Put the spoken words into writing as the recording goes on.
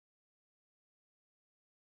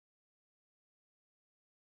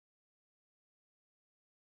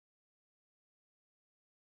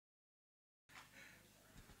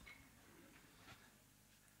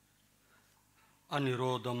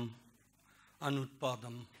anirodham,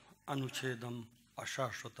 anutpadam, anuchedam,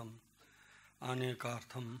 ashashvatam,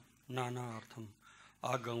 anekartham, nanaartham,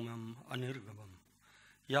 agamam, anirgamam,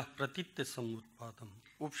 yah pratitya samutpadam,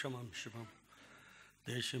 upshamam shivam,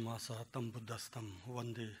 deshimasa tam buddhastam,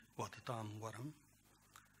 vande vatatam varam.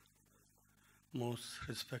 Most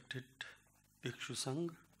respected Bhikshu Sangh,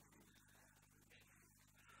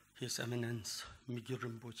 His Eminence Mingyur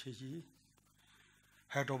Rinpoche Ji,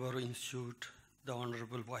 Head of our Institute, the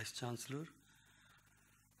Honorable Vice Chancellor,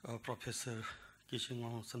 Professor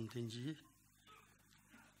Kishingong Samten Ji,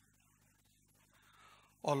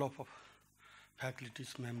 all of our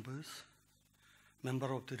faculty's members,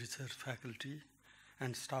 member of the research faculty,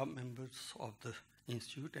 and staff members of the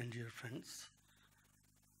Institute, and dear friends.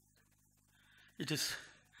 It is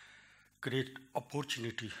a great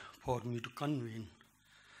opportunity for me to convene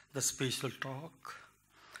the special talk,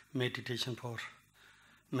 Meditation for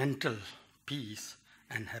Mental Peace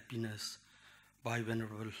and Happiness by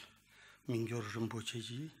Venerable Mingyur Rinpoche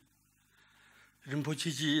Ji.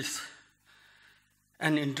 Rinpoche Ji is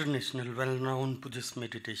an international well-known Buddhist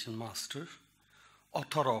meditation master,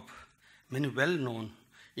 author of many well-known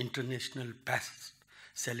international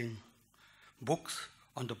best-selling books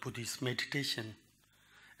on the Buddhist meditation.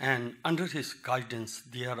 And under his guidance,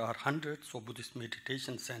 there are hundreds of Buddhist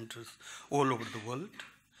meditation centers all over the world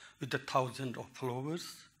with thousands of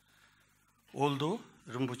followers. Although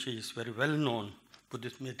Rinpoche is very well-known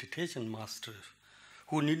Buddhist meditation master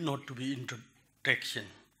who need not to be introduction.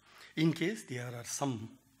 In case there are some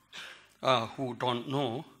who don't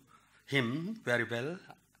know him very well,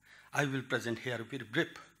 I will present here a very brief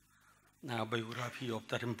biography of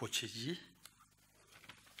the Rinpoche Ji.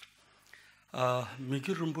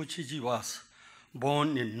 Mingyur Rinpoche Ji was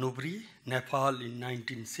born in Nubri, Nepal in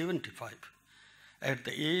 1975. At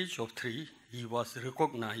the age of 3, he was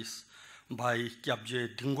recognized by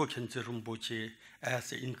Gyabje Dingo Khyentse Rinpoche as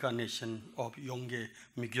the incarnation of Yongye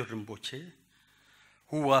Mingyur Rinpoche,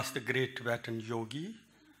 who was the great Tibetan yogi.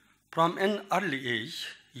 From an early age,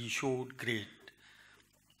 he showed great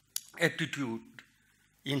aptitude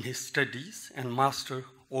in his studies and mastered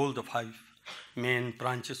all the 5 main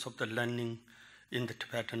branches of the learning in the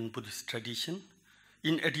Tibetan Buddhist tradition.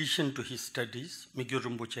 In addition to his studies, Mingyur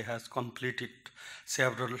Rinpoche has completed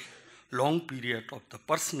several long periods of the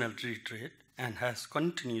personal retreat and has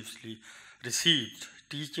continuously received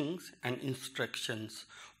teachings and instructions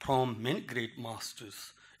from many great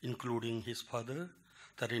masters, including his father,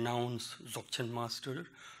 the renowned Dzogchen master,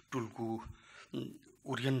 Tulku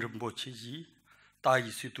Uryen Rinpoche Ji, Tai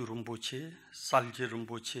Situ Rinpoche, Salje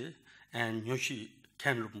Rinpoche, and Nyoshi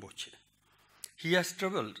Khen Rinpoche. He has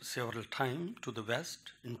traveled several times to the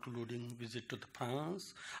West, including visit to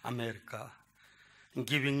France, America.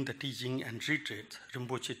 Giving the teaching and retreat,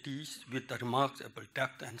 Rinpoche teaches with a remarkable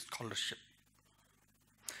depth and scholarship.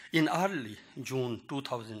 In early June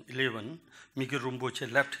 2011, Mingyur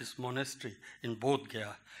Rinpoche left his monastery in Bodh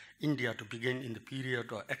Gaya, India, to begin in the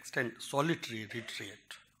period of extended solitary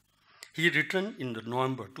retreat. He returned in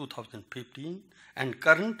November 2015 and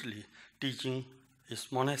currently teaching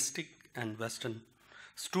his monastic and Western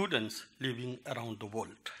students living around the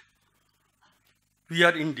world. We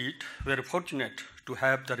are indeed very fortunate to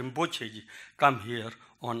have the Rinpoche Ji come here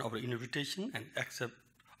on our invitation and accept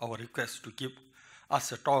our request to give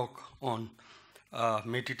us a talk on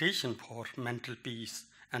meditation for mental peace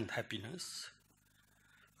and happiness.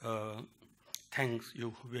 Thanks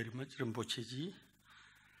you very much, Rinpoche Ji.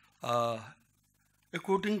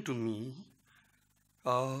 According to me,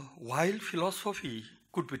 while philosophy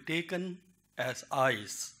could be taken as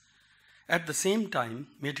eyes, at the same time,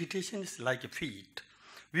 meditation is like a feet,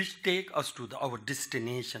 which take us to our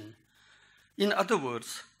destination. In other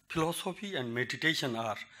words, philosophy and meditation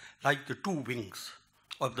are like the 2 wings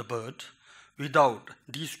of the bird. Without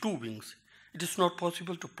these 2 wings, it is not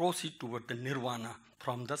possible to proceed toward the nirvana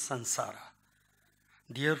from the samsara.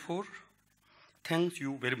 Therefore, thank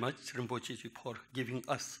you very much, Rinpoche Ji, for giving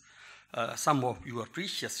us some of your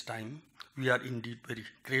precious time. We are indeed very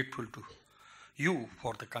grateful to you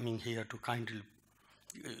for the coming here to kindly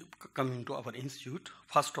coming to our institute.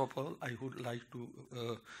 First of all, I would like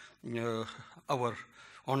to our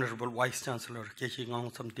Honorable Vice Chancellor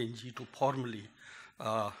Kishingong Samten Ji to formally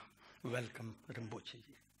welcome Rinpoche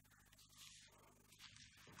Ji.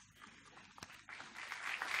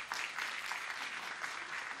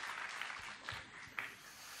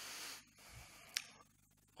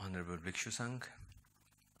 Honorable Bhikshu Sangh,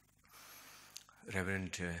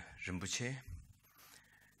 Reverend Rinpoche,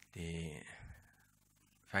 the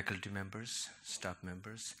faculty members, staff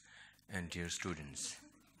members, and dear students.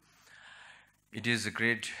 It is a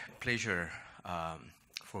great pleasure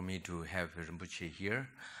for me to have Rinpoche here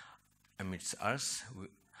amidst us.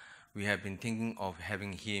 We have been thinking of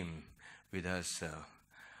having him with us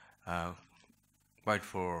quite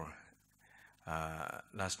for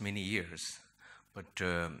last many years. But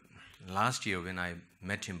last year when I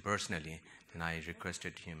met him personally, then I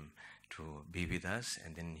requested him to be with us,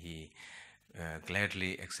 and then he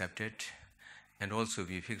gladly accepted. And also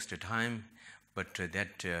we fixed a time, but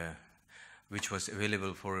that which was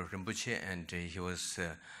available for Rinpoche, and he was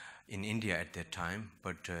in India at that time.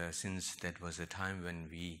 But since that was a time when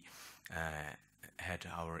we had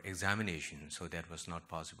our examination, so that was not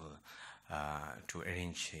possible to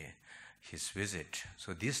arrange his visit.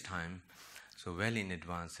 So this time, so well in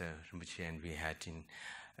advance, Rinpoche and we had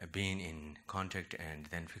been in contact and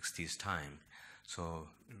then fixed this time. So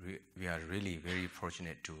we are really very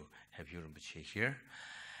fortunate to have you, Rinpoche, here.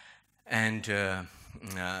 And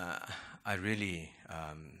I really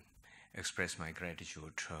express my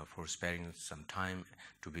gratitude for sparing some time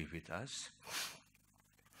to be with us.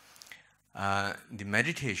 The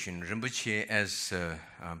meditation, Rinpoche, as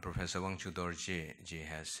Professor Wangchu Dorje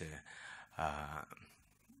has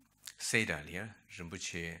said earlier,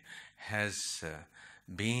 Rinpoche has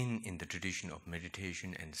been in the tradition of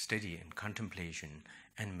meditation and study and contemplation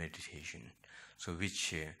and meditation. So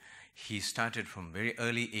which he started from very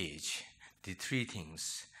early age, the three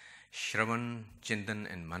things, Shravan, Chintan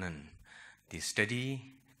and Manan, the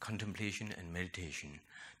study, contemplation and meditation.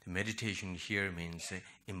 The meditation here means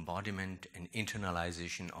embodiment and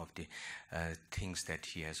internalization of the things that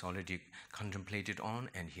he has already contemplated on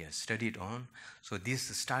and he has studied on. So this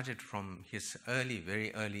started from his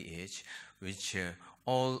very early age, which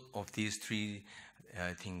all of these three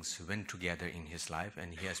things went together in his life,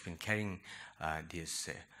 and he has been carrying this.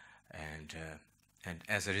 And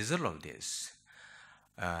as a result of this,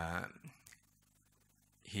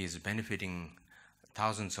 he is benefiting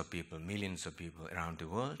thousands of people, millions of people around the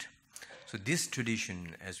world. So this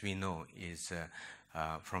tradition, as we know, is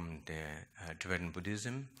from the Tibetan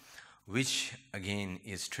Buddhism, which again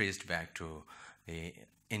is traced back to the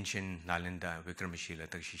ancient Nalanda, Vikramashila,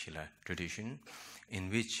 Takshashila tradition, in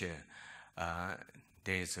which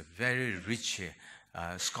there is a very rich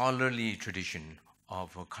scholarly tradition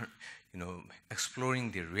of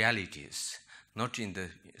exploring the realities, not in the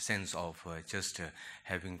sense of just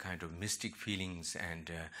having kind of mystic feelings and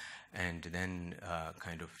then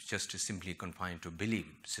kind of just simply confined to belief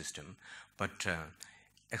system, but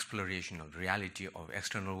exploration of reality of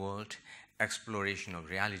external world, exploration of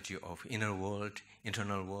reality of inner world,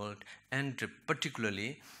 internal world, and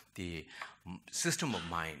particularly the system of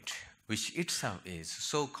mind, which itself is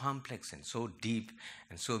so complex and so deep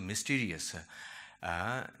and so mysterious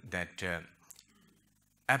that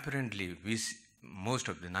apparently most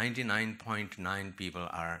of the 99.9 people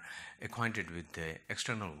are acquainted with the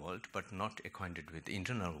external world, but not acquainted with the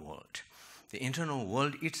internal world. The internal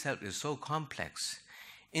world itself is so complex.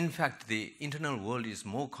 In fact, the internal world is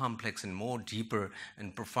more complex and more deeper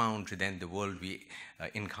and profound than the world we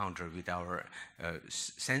encounter with our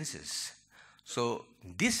senses. So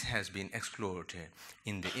this has been explored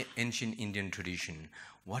in the ancient Indian tradition.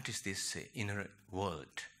 What is this inner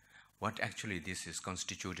world? What actually this is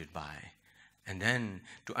constituted by? And then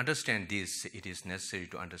to understand this, it is necessary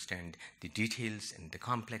to understand the details and the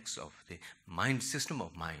complex of the mind, system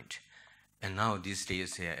of mind. And now these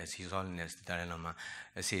days, as His Holiness the Dalai Lama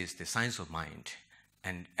says, the science of mind.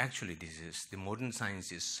 And actually the modern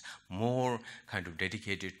science is more kind of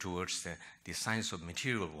dedicated towards the science of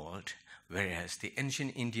material world, whereas the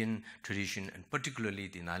ancient Indian tradition, and particularly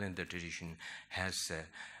the Nalanda tradition, has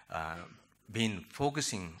been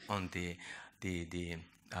focusing on the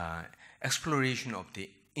exploration of the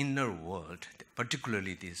inner world,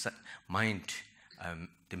 particularly the mind,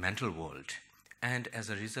 the mental world. And as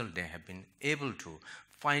a result, they have been able to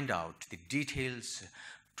find out the details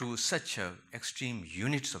to such extreme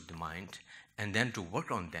units of the mind, and then to work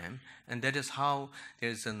on them. And that is how there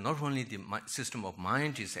is not only the system of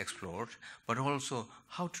mind is explored, but also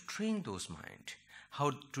how to train those mind,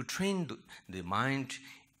 how to train the mind,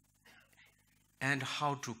 and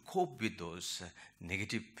how to cope with those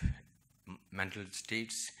negative mental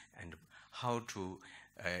states, and how to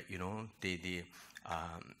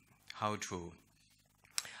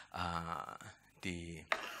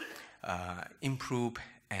improve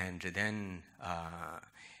and then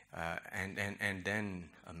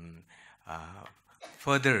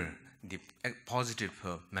further the positive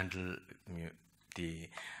mental the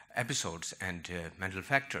episodes and mental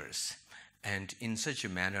factors. And in such a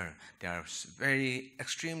manner, there are very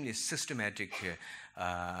extremely systematic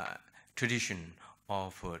tradition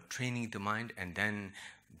of training the mind, and then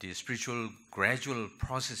the spiritual gradual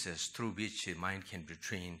processes through which the mind can be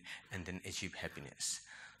trained and then achieve happiness.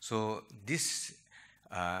 So this,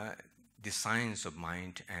 the science of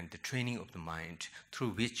mind and the training of the mind through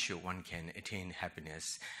which one can attain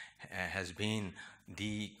happiness has been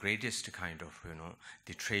the greatest kind of,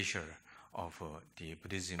 the treasure of the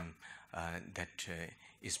Buddhism that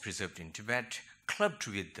is preserved in Tibet, clubbed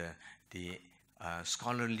with the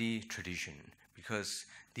scholarly tradition, because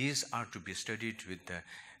these are to be studied with the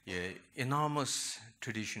enormous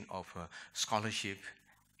tradition of scholarship,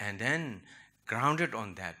 and then grounded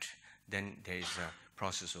on that, then there is a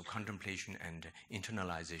process of contemplation and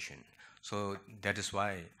internalization. So that is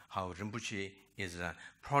why how Rinpoche is a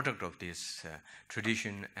product of this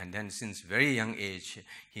tradition, and then since very young age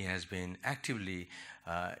he has been actively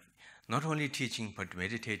not only teaching but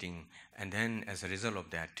meditating, and then as a result of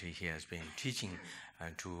that he has been teaching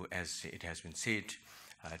to, as it has been said,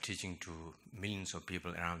 teaching to millions of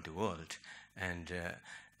people around the world, and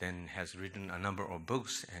then has written a number of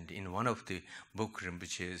books. And in one of the book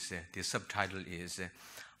Rinpoche's, the subtitle is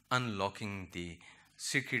Unlocking the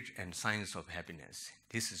Secret and Science of Happiness.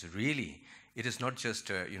 This is really, it is not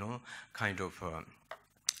just kind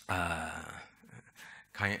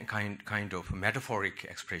of metaphoric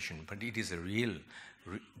expression, but it is a real,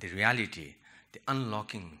 the reality, the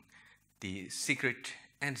unlocking the secret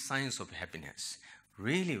and science of happiness.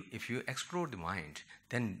 Really, if you explore the mind,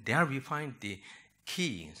 then there we find the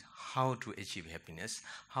keys how to achieve happiness,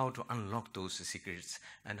 how to unlock those secrets,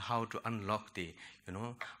 and how to unlock the,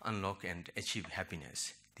 unlock and achieve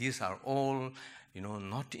happiness. These are all,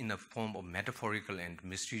 not in a form of metaphorical and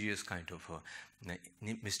mysterious kind of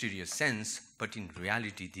mysterious sense, but in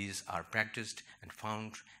reality these are practiced and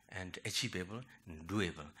found and achievable and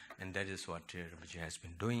doable. And that is what Rinpoche has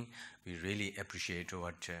been doing. We really appreciate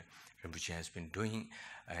what Rinpoche has been doing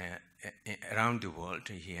around the world.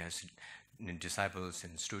 He has disciples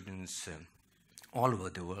and students all over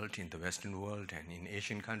the world, in the Western world and in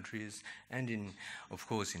Asian countries, and in, of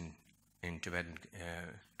course, in Tibetan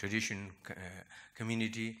tradition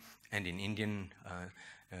community, and in Indian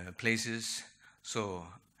places. So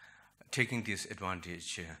taking this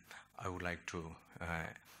advantage, I would like to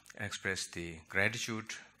express the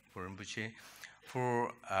gratitude for Rinpoche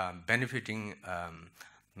for benefiting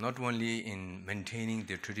not only in maintaining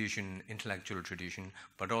the tradition, intellectual tradition,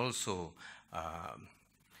 but also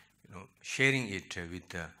sharing it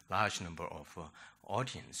with a large number of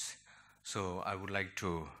audience. So I would like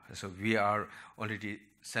to, so we are already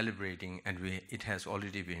celebrating, and it has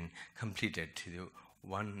already been completed,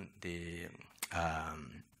 the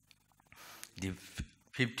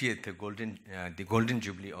 50th golden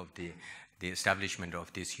jubilee of the establishment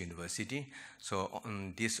of this university. So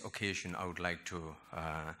on this occasion, I would like to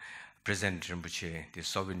present Rinpoche the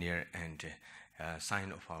souvenir and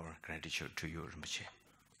sign of our gratitude to you, Rinpoche.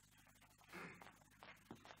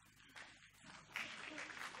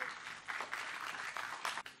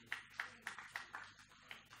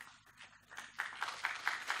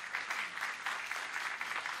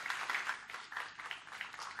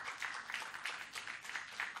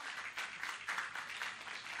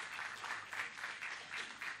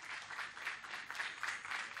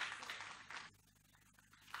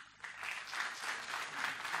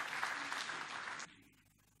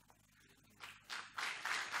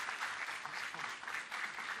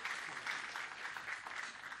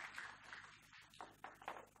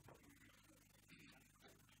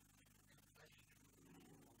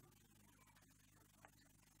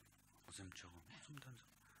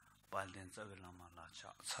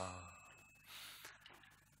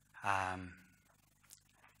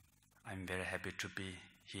 I'm very happy to be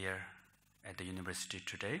here at the university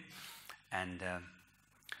today, and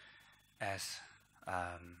as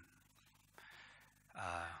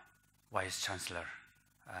Vice Chancellor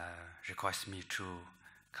requests me to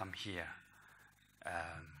come here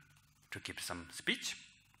to give some speech.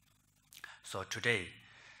 So today,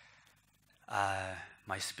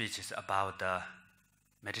 my speech is about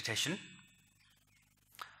meditation.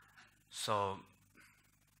 So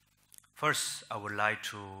first, I would like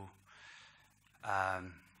to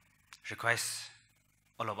request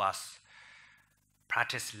all of us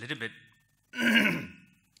practice a little bit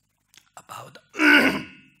about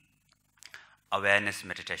awareness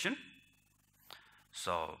meditation.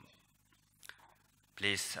 So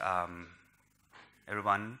please,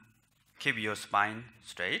 everyone, keep your spine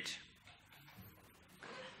straight,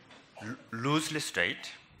 loosely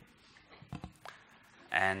straight,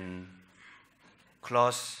 and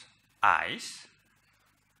close eyes,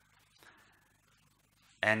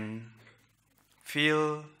 and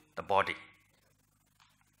feel the body.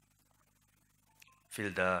 Feel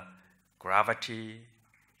the gravity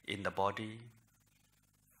in the body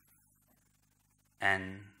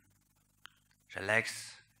and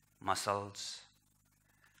relax muscles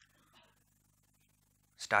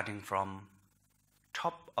starting from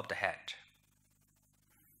top of the head.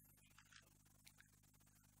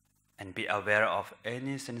 And be aware of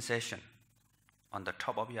any sensation on the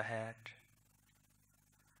top of your head.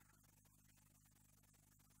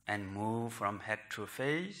 And move from head to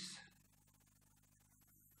face.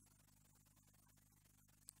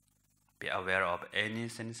 Be aware of any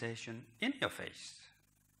sensation in your face.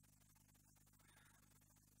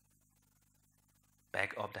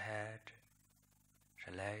 Back of the head.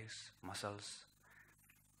 Relax muscles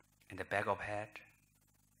in the back of head.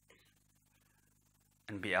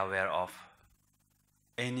 And be aware of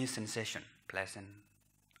any sensation, pleasant,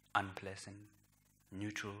 unpleasant,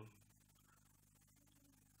 neutral,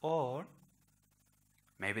 or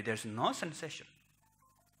maybe there's no sensation.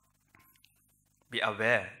 Be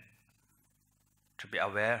aware, to be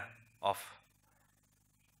aware of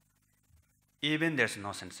even there's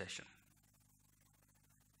no sensation.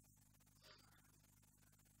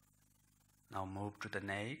 Now move to the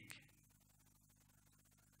neck.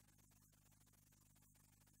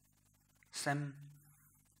 Same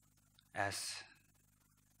as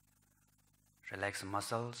relax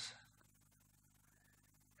muscles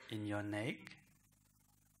in your neck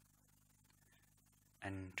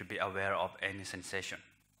and to be aware of any sensation.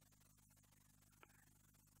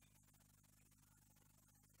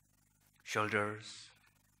 Shoulders.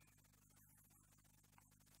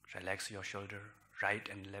 Relax your shoulder, right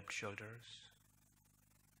and left shoulders.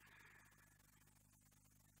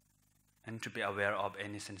 And to be aware of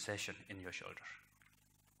any sensation in your shoulder.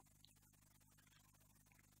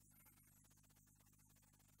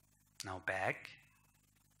 Now back.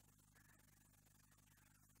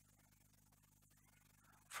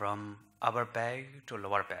 From upper back to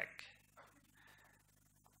lower back.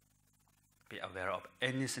 Be aware of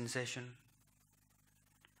any sensation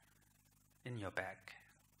in your back.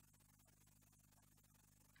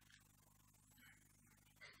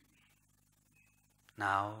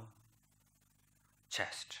 Now,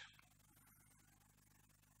 chest.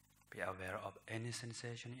 Be aware of any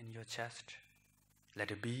sensation in your chest. Let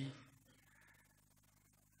it be.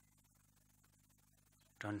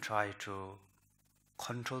 Don't try to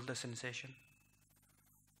control the sensation.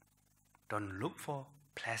 Don't look for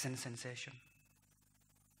pleasant sensation.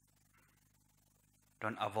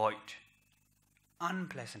 Don't avoid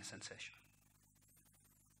unpleasant sensation.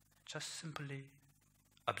 Just simply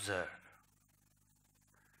observe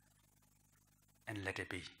and let it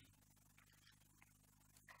be.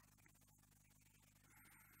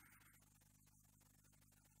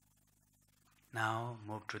 Now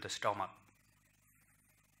move to the stomach.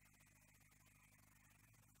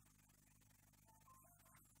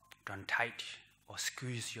 Don't tight or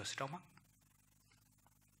squeeze your stomach.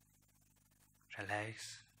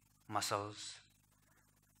 Relax muscles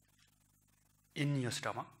in your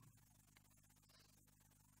stomach.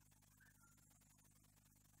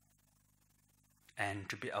 And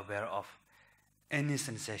to be aware of any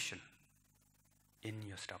sensation in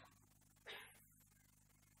your stomach.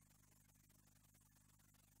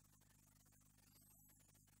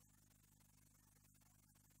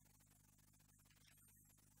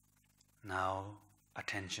 Now,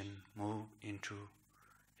 attention move into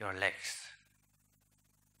your legs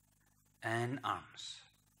and arms.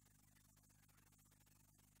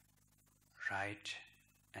 Right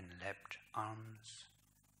and left arms.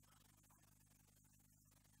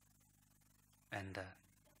 And the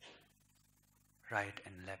right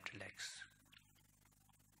and left legs.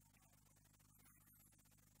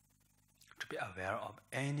 To be aware of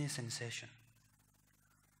any sensation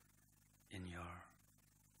in your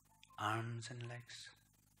arms and legs.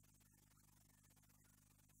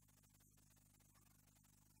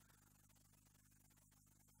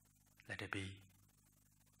 Let it be.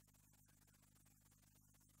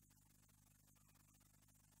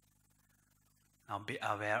 Now be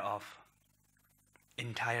aware of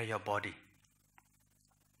entire your body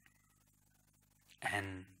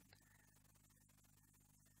and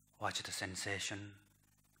watch the sensation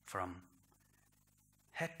from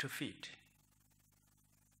head to feet.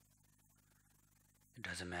 It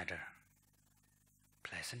doesn't matter.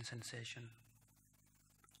 Pleasant sensation,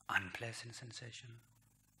 unpleasant sensation,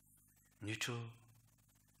 neutral,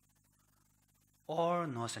 or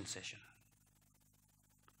no sensation.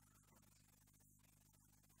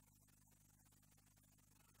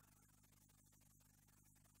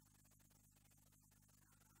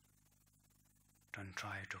 Don't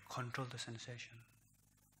try to control the sensation.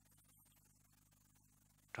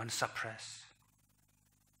 Don't suppress.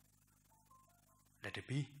 Let it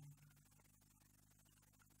be.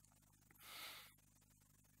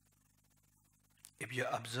 If you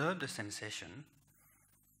observe the sensation,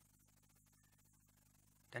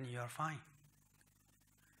 then you are fine.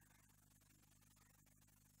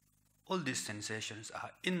 All these sensations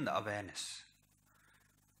are in the awareness.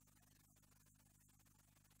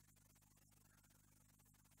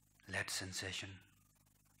 Let sensation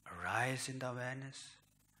arise in the awareness,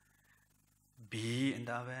 be in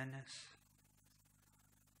the awareness,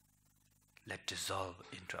 let dissolve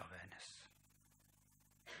into awareness.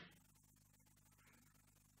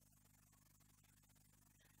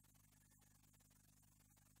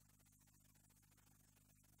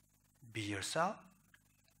 Be yourself,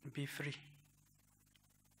 be free.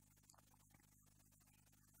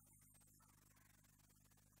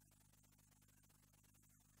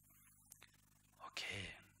 Okay,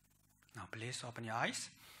 now please open your eyes.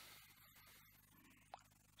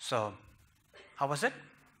 So, how was it?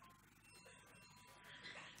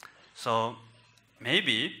 So,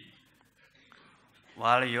 maybe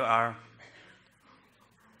while you are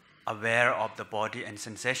aware of the body and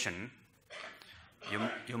sensation,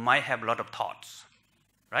 you might have a lot of thoughts,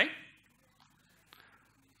 right?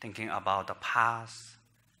 Thinking about the past,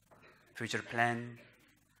 future plan.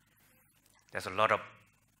 There's a lot of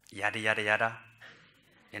yada, yada, yada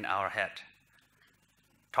in our head.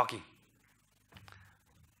 Talking.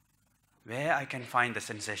 Where I can find the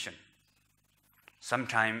sensation?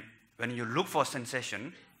 Sometimes when you look for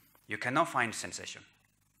sensation, you cannot find sensation.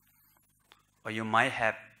 Or you might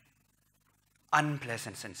have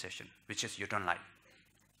unpleasant sensation, which is you don't like.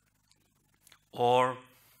 Or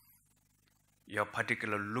you're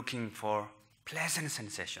particularly looking for pleasant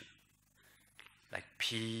sensation, like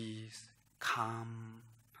peace, calm.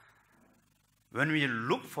 When we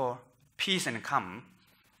look for peace and calm,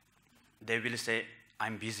 they will say,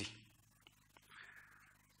 I'm busy.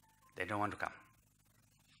 They don't want to come.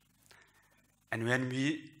 And when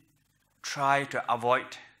we try to avoid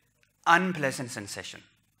unpleasant sensation,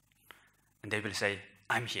 and they will say,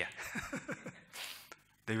 I'm here.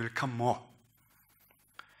 They will come more.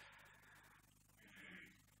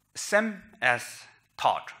 Same as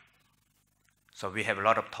thought. So we have a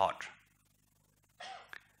lot of thought.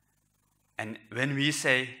 And when we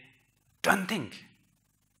say, don't think,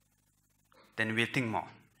 then we think more.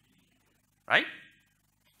 Right?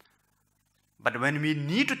 But when we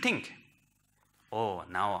need to think, oh,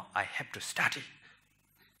 now I have to study.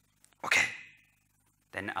 Okay.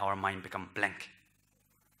 Then our mind becomes blank.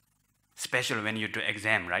 Especially when you do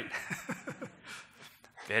exam, right?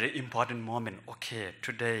 Very important moment. Okay,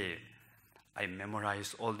 today I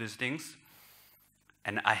memorize all these things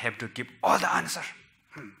and I have to give all the answer.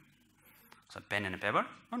 So pen and paper,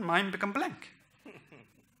 and mind become blank.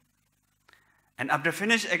 And after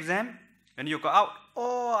finish exam, when you go out,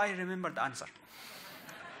 oh, I remember the answer.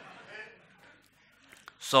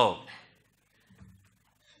 So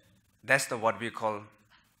that's what we call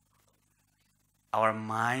our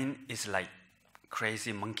mind is like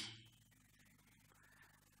crazy monkey.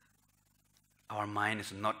 Our mind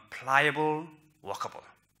is not pliable, walkable.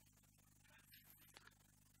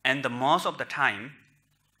 And the most of the time,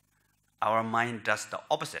 our mind does the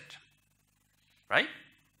opposite. Right?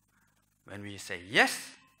 When we say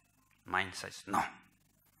yes, mind says no.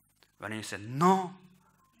 When you say no,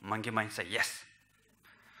 monkey mind says yes.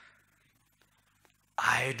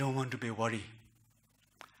 I don't want to be worried.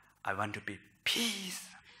 I want to be peace.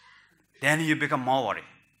 Then you become more worried.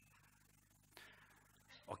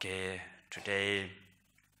 Okay,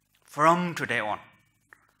 from today on,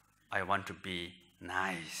 I want to be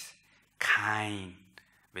nice, kind,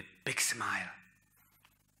 with big smile.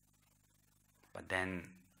 But then,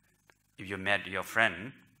 if you met your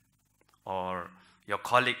friend or your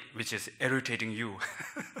colleague which is irritating you,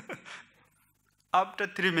 after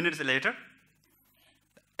 3 minutes later,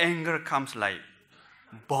 anger comes like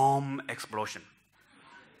bomb explosion.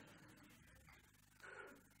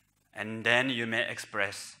 And then you may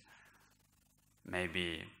express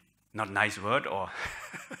maybe not nice word or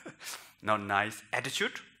not nice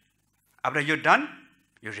attitude. After you're done,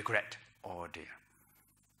 you regret. Oh dear,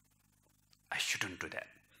 I shouldn't do that.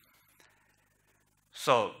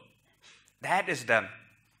 So that is the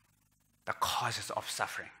causes of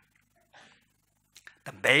suffering.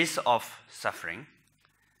 The base of suffering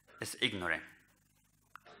is ignorance.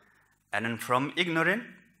 And then from ignorance,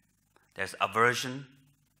 there's aversion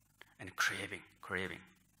and craving.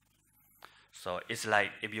 So it's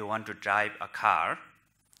like if you want to drive a car,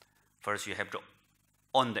 first you have to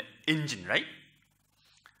on the engine, right?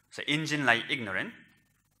 So engine like ignorant.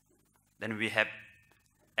 Then we have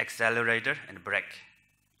accelerator and brake,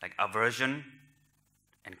 like aversion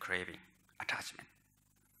and craving, attachment.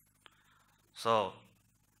 So,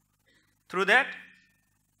 through that,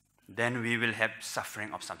 then we will have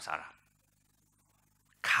suffering of samsara,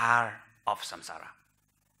 car of samsara.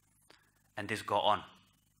 And this go on.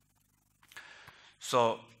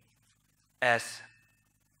 So, as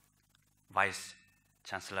Vice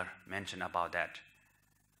Chancellor mentioned about that,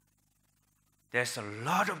 there's a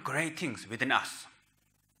lot of great things within us,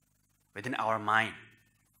 within our mind,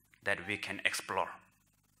 that we can explore,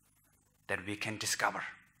 that we can discover.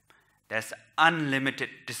 There's unlimited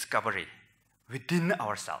discovery within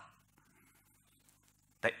ourselves.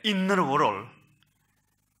 The inner world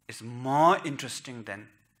is more interesting than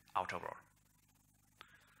outer world.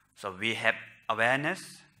 So we have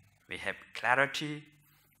awareness, we have clarity,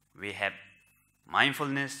 we have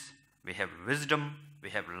mindfulness, we have wisdom, we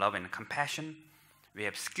have love and compassion, we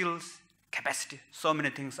have skills, capacity, so many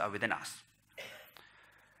things are within us.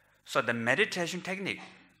 So the meditation technique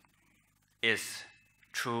is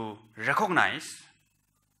to recognize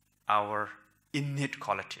our innate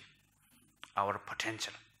quality, our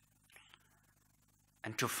potential,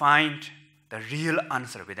 and to find the real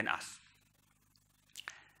answer within us.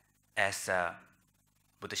 As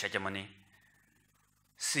Buddha Shakyamuni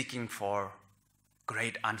seeking for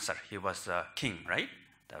great answer. He was a king, right?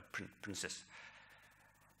 The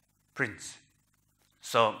prince.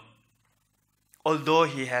 So, although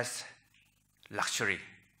he has luxury,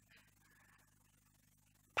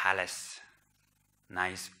 palace,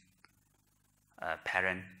 nice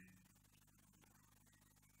parent,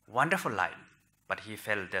 wonderful life, but he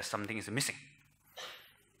felt that something is missing.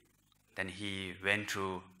 Then he went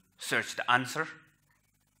to search the answer.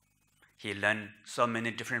 He learned so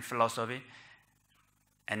many different philosophy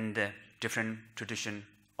and different tradition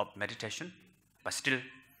of meditation, but still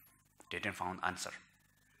didn't find answer.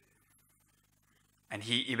 And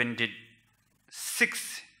he even did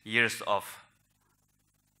 6 years of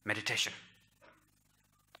meditation.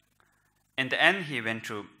 In the end, he went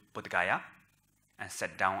to Bodh Gaya and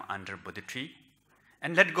sat down under Bodhi tree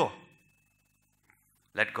and let go.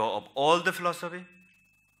 Let go of all the philosophy,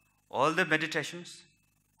 all the meditations.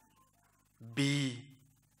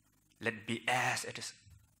 Let be as it is,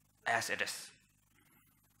 as it is.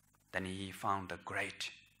 Then he found the great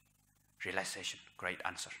realization, great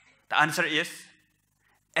answer. The answer is,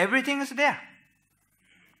 everything is there.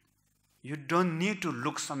 You don't need to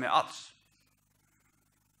look somewhere else.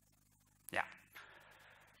 Yeah.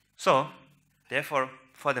 So, therefore,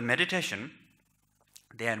 for the meditation,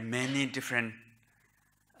 there are many different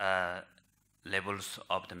levels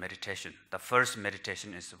of the meditation. The first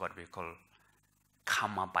meditation is what we call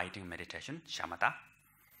karma-biting meditation, shamatha.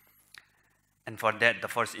 And for that, the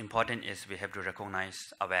first important is we have to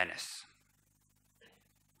recognize awareness.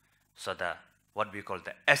 So what we call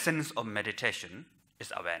the essence of meditation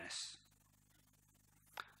is awareness.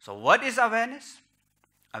 So what is awareness?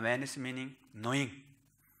 Awareness meaning knowing.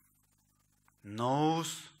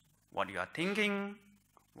 Knows what you are thinking,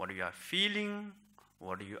 what you are feeling,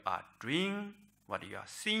 what you are doing, what you are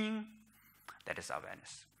seeing. That is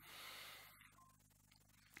awareness.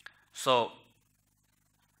 So,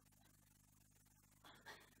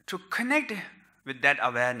 to connect with that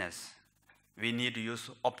awareness, we need to use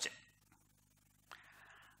object.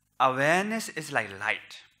 Awareness is like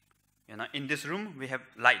light. You know, in this room we have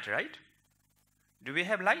light, right? Do we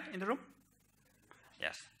have light in the room?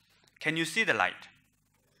 Yes. Can you see the light?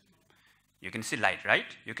 You can see light, right?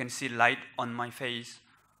 You can see light on my face,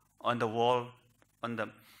 on the wall, on the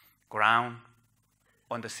ground,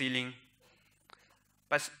 on the ceiling.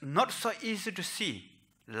 But it's not so easy to see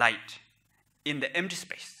light in the empty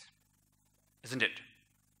space, isn't it?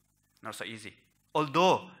 Not so easy,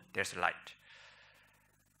 although there's light.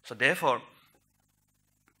 So therefore,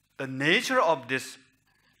 the nature of this,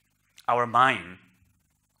 our mind,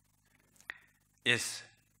 is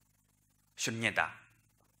shunyata.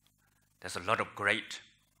 There's a lot of great,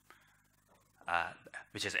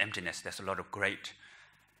 which is emptiness. There's a lot of great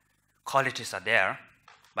qualities are there,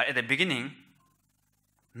 but at the beginning,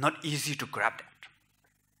 not easy to grab that.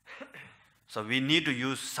 So we need to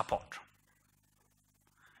use support.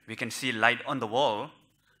 We can see light on the wall,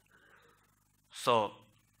 so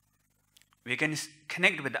we can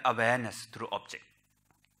connect with the awareness through object,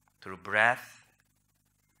 through breath,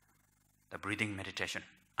 the breathing meditation,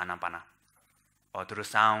 anapana, or through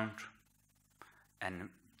sound, and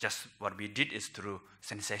just what we did is through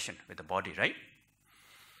sensation with the body, right?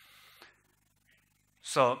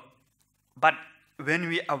 So, but when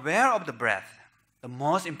we are aware of the breath, the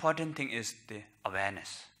most important thing is the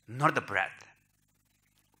awareness, not the breath.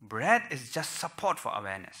 breath is just support for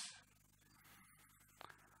awareness.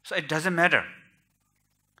 So it doesn't matter.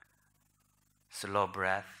 Slow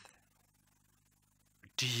breath,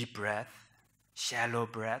 deep breath, shallow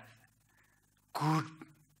breath, good.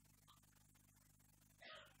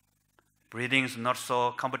 Breathing is not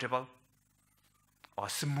so comfortable, or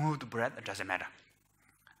smooth breath, it doesn't matter.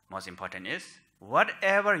 Most important is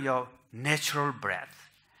whatever your natural breath,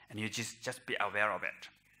 and you just be aware of it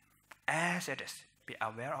as it is. Be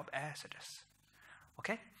aware of as it is.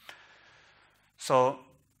 Okay? So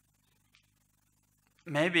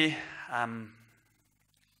maybe I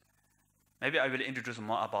will introduce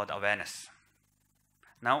more about awareness.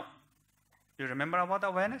 Now, you remember about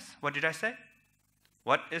awareness? What did I say?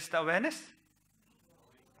 What is the awareness?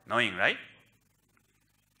 Knowing, right?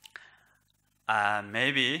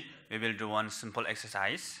 Maybe we will do one simple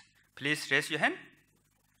exercise. Please raise your hand.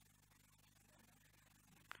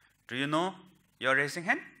 Do you know you're raising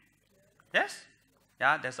hand? Yes?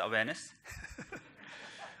 Yeah, that's awareness.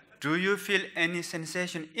 Do you feel any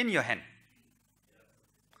sensation in your hand?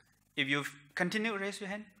 If you continue, raise your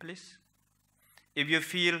hand, please. If you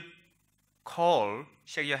feel cold,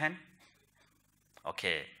 shake your hand.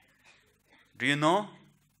 Okay. Do you know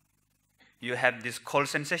you have this cold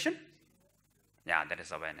sensation? Yeah, that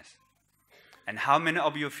is awareness. And how many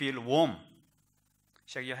of you feel warm?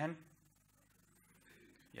 Shake your hand.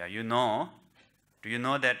 Yeah, you know. Do you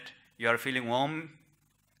know that you are feeling warm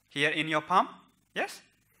here in your palm? Yes?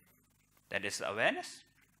 That is awareness.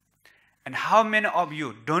 And how many of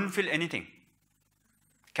you don't feel anything?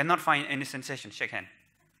 Cannot find any sensation? Shake hand.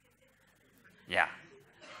 Yeah.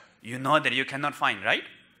 You know that you cannot find, right?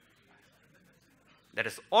 That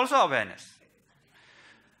is also awareness.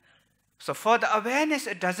 So for the awareness,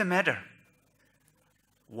 it doesn't matter.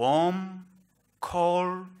 Warm,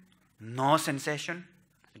 cold, no sensation,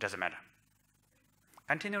 it doesn't matter.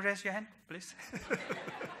 Continue, raise your hand, please.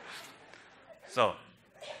 So,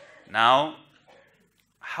 now,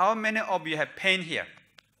 how many of you have pain here?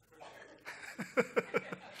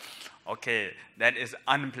 Okay, that is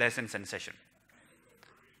unpleasant sensation.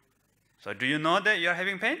 So do you know that you're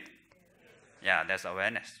having pain? Yeah, that's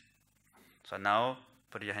awareness. So now,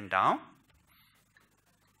 put your hand down.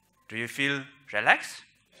 Do you feel relaxed?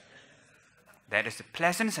 That is a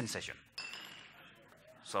pleasant sensation.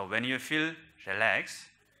 So when you feel relaxed,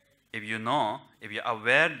 if you're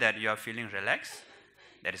aware that you are feeling relaxed,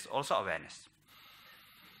 that is also awareness.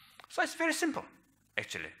 So it's very simple,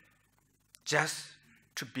 actually. Just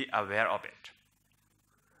to be aware of it.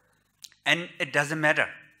 And it doesn't matter,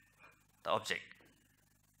 the object.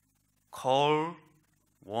 Cold,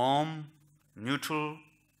 warm, neutral,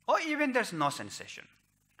 or even there's no sensation.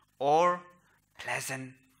 Or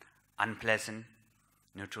pleasant, unpleasant,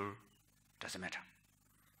 neutral, doesn't matter.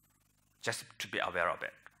 Just to be aware of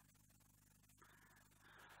it.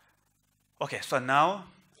 Okay, so now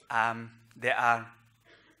there are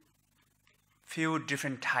few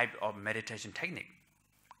different types of meditation technique.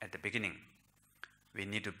 At the beginning, we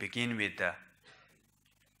need to begin with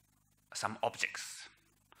some objects.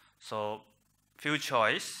 So, few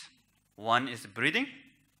choice. One is breathing.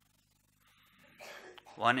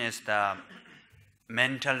 One is the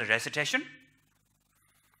mental recitation.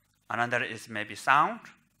 Another is maybe sound.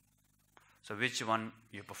 So, which one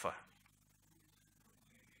you prefer?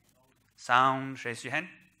 Sound, raise your hand.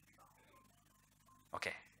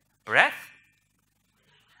 Okay. Breath.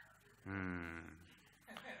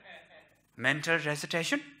 Mental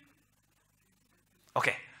recitation?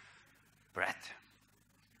 Okay. Breath.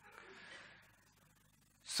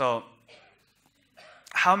 So,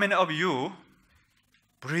 how many of you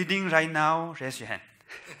breathing right now? Raise your hand.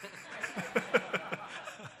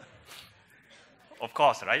 Of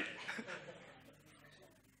course, right?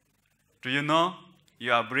 Do you know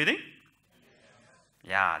you are breathing?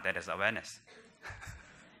 Yeah, that is awareness.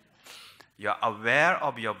 You are aware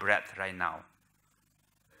of your breath right now.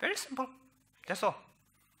 Very simple. That's all.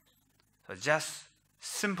 So just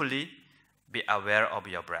simply be aware of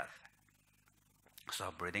your breath.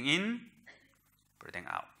 So breathing in, breathing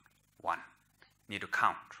out. 1. Need to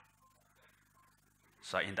count.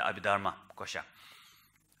 So in the Abhidharma Kosha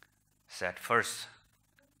said first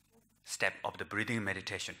step of the breathing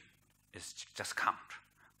meditation is just count.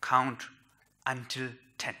 Count until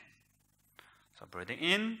 10. So breathing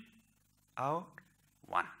in, out,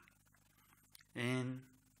 1. In,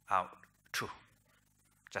 out, 2.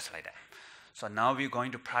 Just like that. So now we're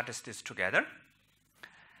going to practice this together.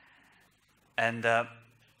 And the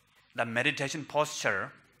meditation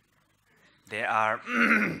posture, there are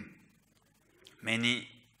many,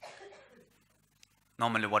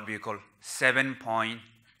 normally what we call 7-point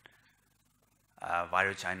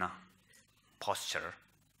Vajrayana posture.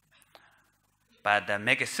 But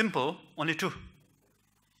make it simple, only 2.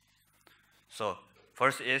 So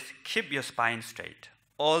first is keep your spine straight,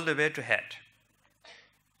 all the way to head.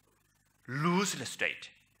 Loosely straight,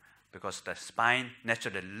 because the spine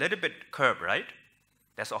naturally a little bit curved, right?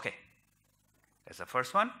 That's okay. That's the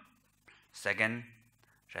first one. Second,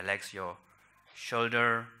 relax your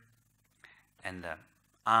shoulder and the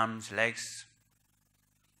arms, legs,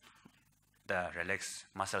 the relaxed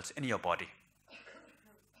muscles in your body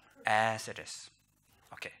as it is.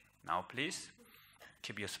 Okay, now please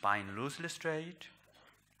keep your spine loosely straight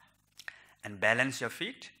and balance your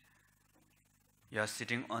feet. You are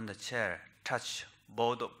sitting on the chair. Touch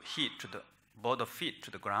both of feet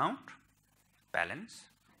to the ground. Balance.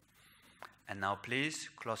 And now please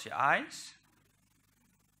close your eyes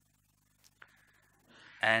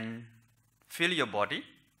and feel your body.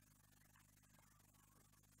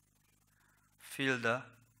 Feel the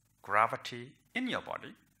gravity in your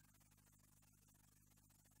body.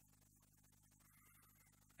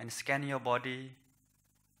 And scan your body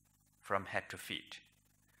from head to feet.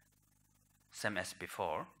 Same as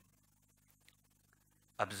before.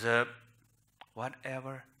 Observe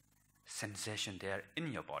whatever sensation there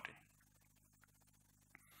in your body.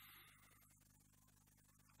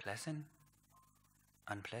 Pleasant,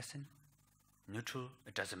 unpleasant, neutral,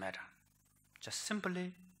 it doesn't matter. Just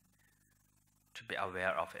simply to be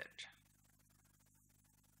aware of it.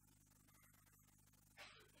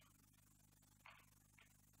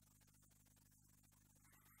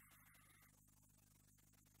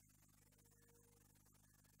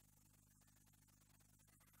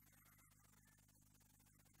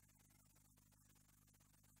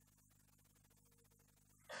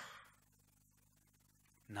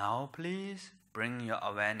 Now please bring your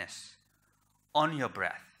awareness on your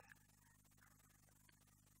breath.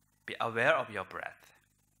 Be aware of your breath.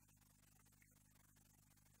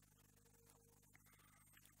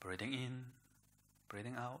 Breathing in,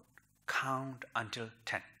 breathing out. Count until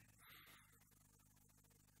 10.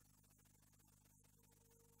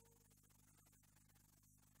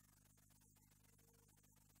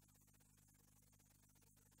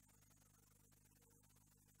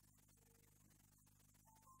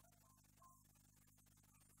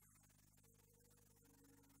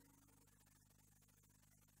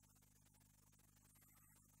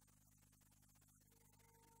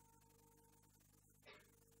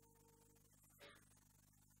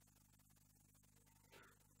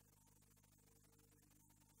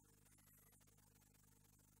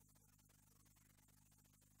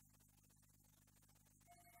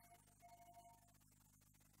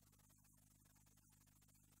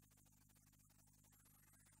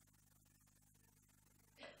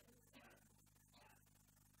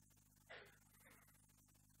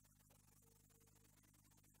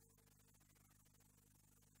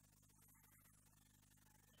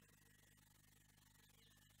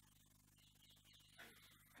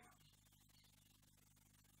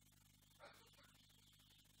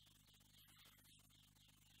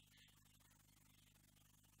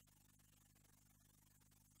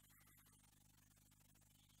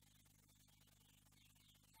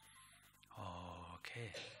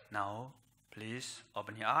 Okay, now please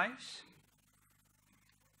open your eyes.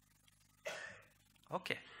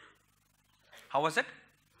 Okay. How was it?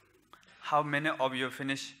 How many of you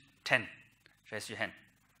finished 10? Raise your hand.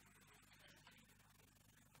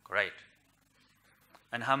 Great.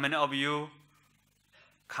 And how many of you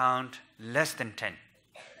count less than 10?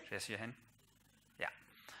 Raise your hand. Yeah.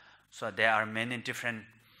 So there are many different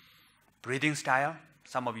breathing styles.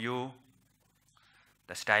 Some of you,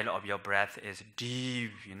 the style of your breath is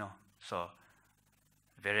deep, so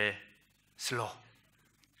very slow.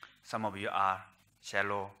 Some of you are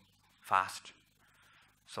shallow, fast.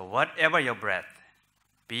 So whatever your breath,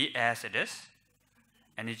 be as it is,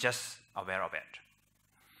 and you're just aware of it.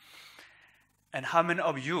 And how many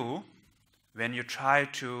of you, when you try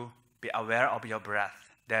to be aware of your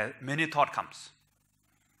breath, there many thoughts comes.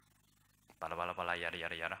 Bala bala bala yada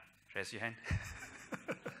yada yada. Raise your hand.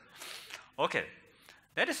 Okay,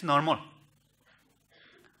 that is normal.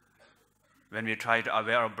 When we try to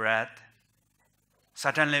aware of breath,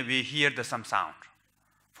 suddenly we hear some sound,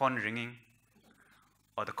 phone ringing,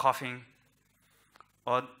 or the coughing,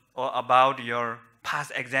 or about your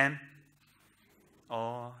past exam.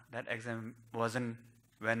 Oh, that exam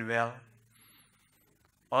went well.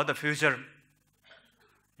 Or the future,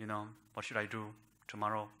 what should I do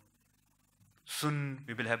tomorrow? Soon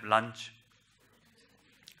we will have lunch.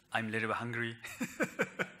 I'm a little bit hungry.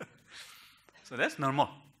 So that's normal.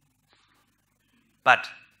 But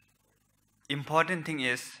important thing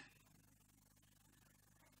is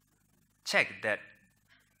check that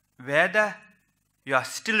whether you are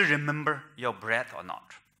still remember your breath or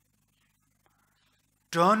not.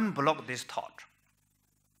 Don't block this thought.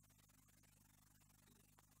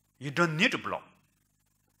 You don't need to block.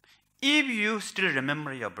 If you still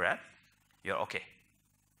remember your breath, you're okay.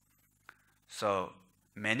 So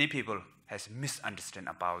many people has misunderstood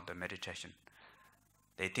about the meditation.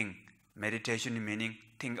 They think meditation meaning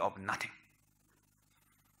think of nothing.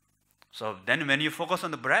 So then when you focus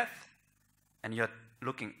on the breath and you're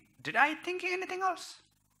looking, did I think anything else?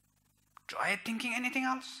 Do I thinking anything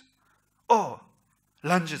else? Oh,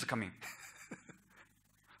 lunch is coming.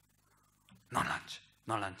 No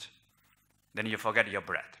lunch. Then you forget your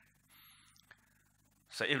breath.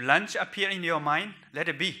 So if lunch appear in your mind, let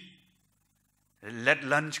it be. Let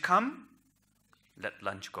lunch come, let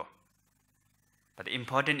lunch go. But the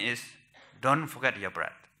important is, don't forget your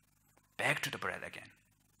breath. Back to the breath again.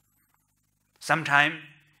 Sometimes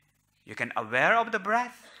you can aware of the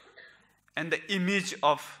breath, and the image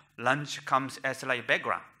of lunch comes as like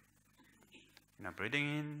background. Breathing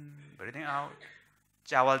in, breathing out.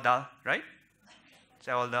 Chawal dal, right?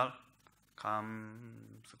 Chawal dal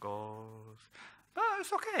comes, goes. No,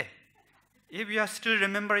 it's okay. If you still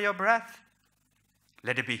remember your breath,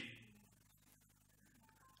 let it be.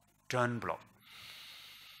 Don't block.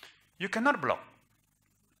 You cannot block.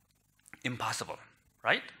 Impossible,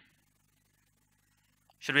 right?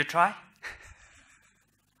 Should we try?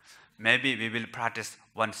 Maybe we will practice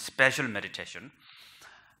one special meditation,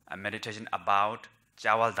 a meditation about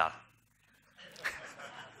chawal dal.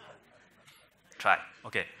 Try,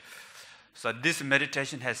 okay. So this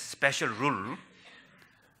meditation has special rule.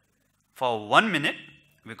 For 1 minute,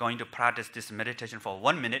 we're going to practice this meditation for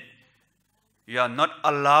 1 minute. You are not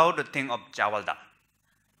allowed to think of chawal dal.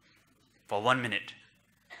 For 1 minute.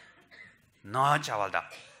 No chawal dal.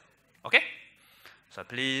 Okay? So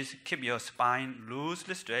please keep your spine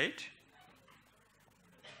loosely straight.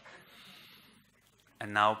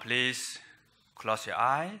 And now please close your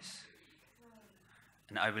eyes.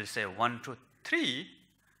 And I will say 1, 2, 3.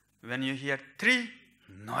 When you hear 3,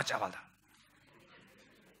 no chawal dal.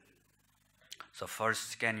 So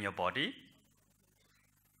first scan your body.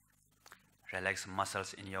 Relax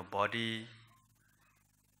muscles in your body.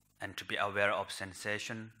 And to be aware of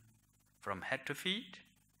sensation from head to feet.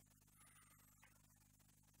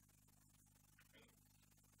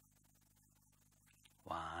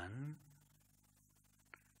 One,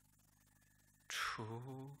 2,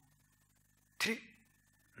 3.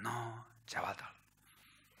 No chawal dal.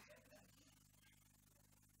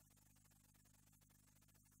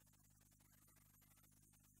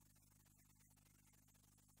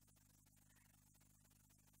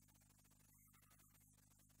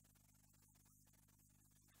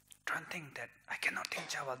 Don't think that I cannot think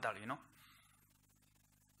chawal dal,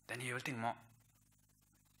 Then you will think more.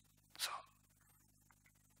 So,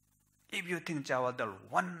 if you think chawal dal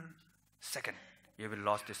 1 second, you will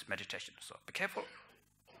lose this meditation. So, be careful.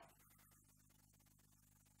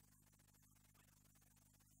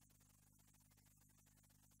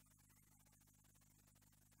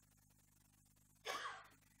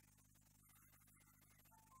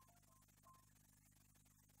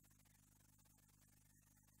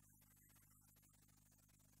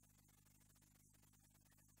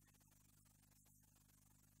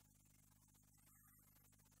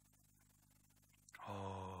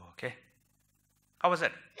 Okay. How was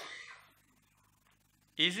it?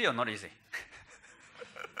 Easy or not easy?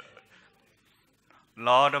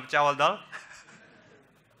 Lot of chawal dal.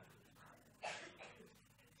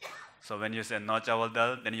 So when you say no chawal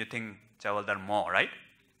dal, then you think chawal dal more, right?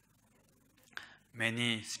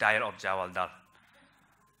 Many style of chawal dal.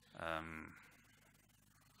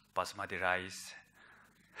 Basmati rice,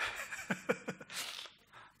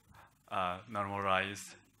 normal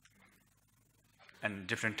rice, and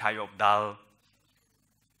different type of dal,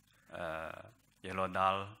 yellow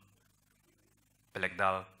dal, black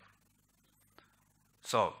dal.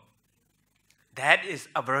 So that is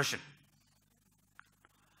aversion.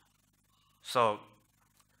 So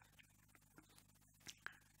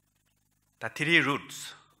the 3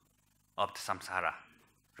 roots of the samsara,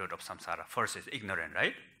 root of samsara. First is ignorance,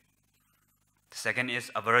 right? The second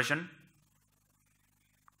is aversion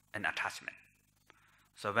and attachment.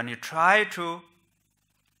 So when you try to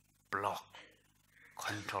block,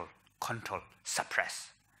 control,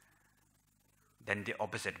 suppress, then the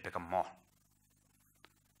opposite become more,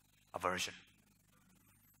 aversion.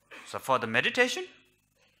 So for the meditation,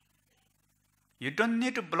 you don't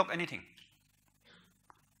need to block anything.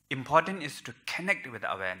 Important is to connect with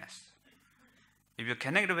awareness. If you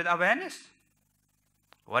connect with awareness,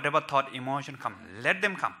 whatever thought, emotion come, let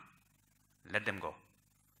them come. Let them go.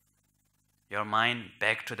 Your mind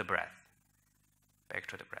back to the breath. Back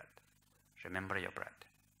to the breath. Remember your breath.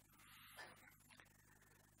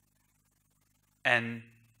 And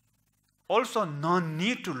also no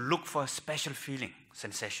need to look for special feeling,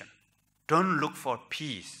 sensation. Don't look for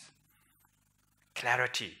peace,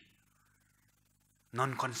 clarity,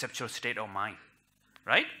 non-conceptual state of mind.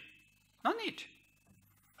 Right? No need.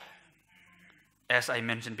 As I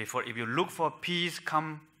mentioned before, if you look for peace,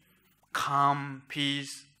 calm,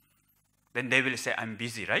 peace, then they will say, I'm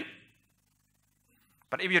busy, right?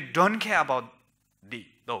 But if you don't care about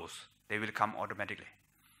those, they will come automatically.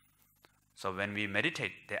 So when we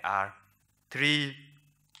meditate, there are 3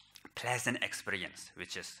 pleasant experiences,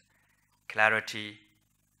 which is clarity,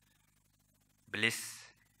 bliss,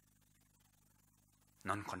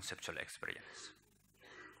 non-conceptual experience.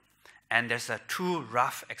 And there's a 2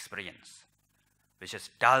 rough experience, which is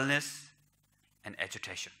dullness and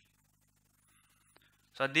agitation.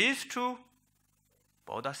 So these 2,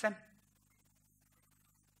 both are same.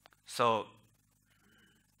 So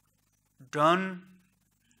the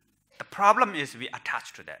problem is we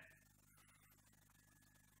attach to that.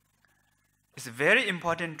 It's very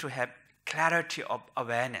important to have clarity of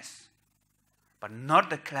awareness, but not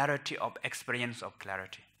the clarity of experience of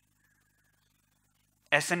clarity.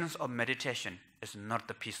 Essence of meditation is not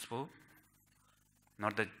the peaceful,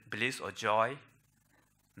 not the bliss or joy,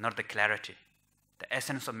 not the clarity. The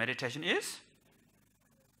essence of meditation is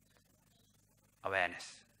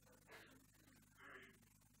awareness.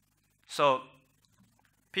 So,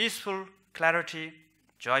 peaceful, clarity,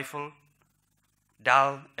 joyful,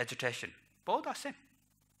 dull, agitation, both are same.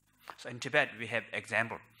 So in Tibet, we have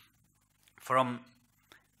example. From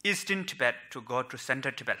eastern Tibet to go to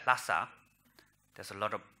central Tibet, Lhasa, there's a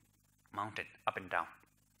lot of mountain, up and down.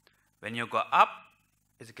 When you go up,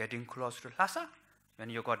 it's getting close to Lhasa. When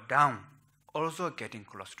you go down, also getting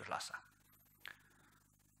close to Lhasa.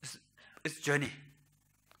 It's journey.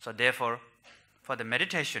 So therefore, for the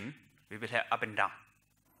meditation, we will have up and down.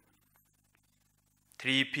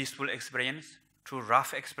 3 peaceful experience, 2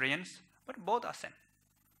 rough experience, but both are same.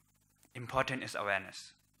 Important is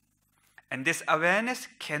awareness. And this awareness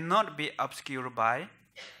cannot be obscured by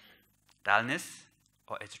dullness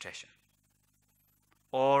or agitation,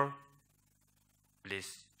 or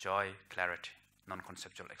bliss, joy, clarity,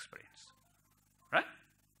 non-conceptual experience. Right?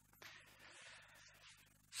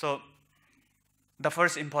 So, the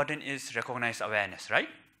first important is recognize awareness, right?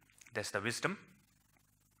 That's the wisdom.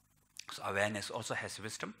 So awareness also has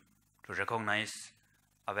wisdom. To recognize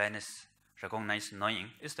awareness, recognize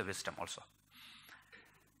knowing is the wisdom also.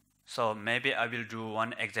 So maybe I will do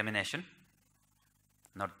one examination,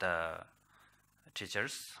 not the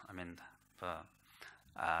teachers,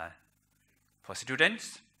 for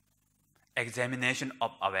students, examination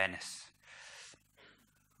of awareness.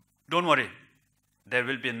 Don't worry, there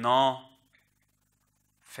will be no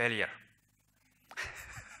failure.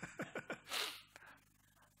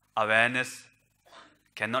 Awareness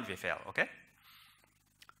cannot be failed, okay?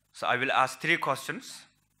 So I will ask 3 questions,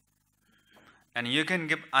 and you can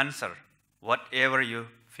give answer whatever you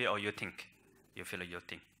feel or you think. You feel or you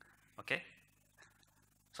think, okay?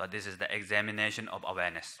 So this is the examination of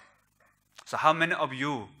awareness. So how many of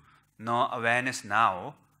you know awareness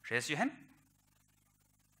now? Raise your hand.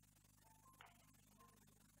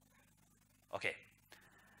 Okay.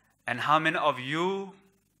 And how many of you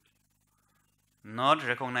not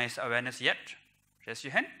recognize awareness yet? Raise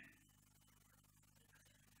your hand.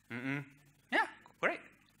 Yeah, great.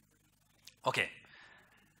 Okay.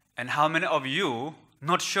 And how many of you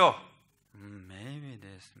not sure? Maybe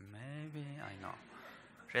this, maybe I know.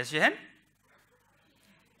 Raise your hand.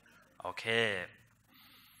 Okay.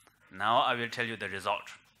 Now I will tell you the result.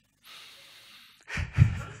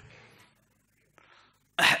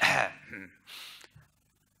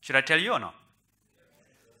 Should I tell you or not?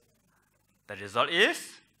 The result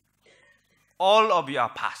is all of you are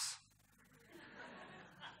pass.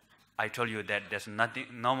 I told you that there's nothing,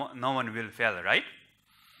 no one will fail, right?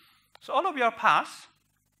 So all of you are pass.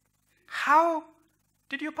 How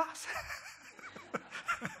did you pass?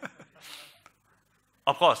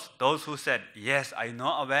 Of course, those who said, yes, I know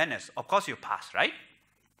awareness, of course you pass, right?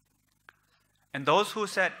 And those who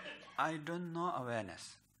said, I don't know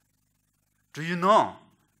awareness. Do you know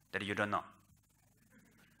that you don't know?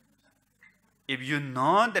 If you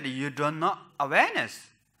know that you don't know awareness,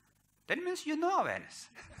 that means you know awareness.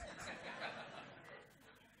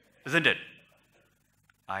 Isn't it?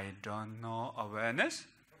 I don't know awareness.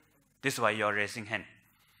 This is why you're raising hand.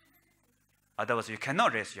 Otherwise, you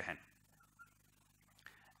cannot raise your hand.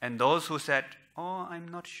 And those who said, oh, I'm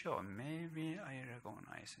not sure, maybe I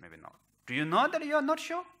recognize, maybe not. Do you know that you are not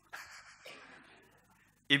sure?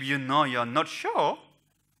 If you know you are not sure,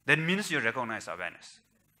 that means you recognize awareness.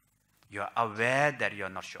 You are aware that you are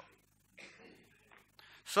not sure.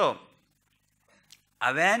 So,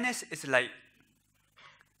 awareness is like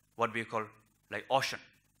what we call like ocean.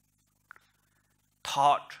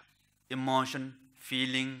 Thought, emotion,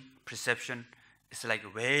 feeling, perception is like a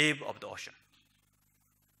wave of the ocean.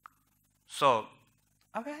 So,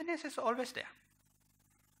 awareness is always there.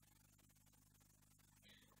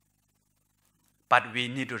 But we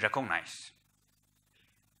need to recognize.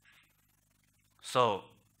 So,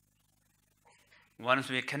 once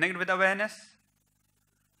we connect with awareness,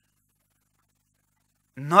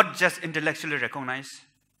 not just intellectually recognize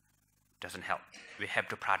doesn't help. We have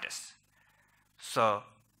to practice. So,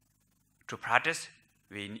 to practice,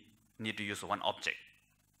 we need to use one object.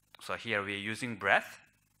 So here we are using breath,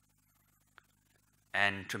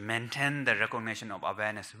 and to maintain the recognition of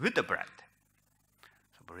awareness with the breath.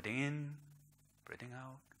 So breathing in, breathing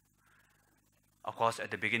out. Of course,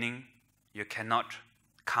 at the beginning, you cannot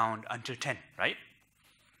count until 10, right?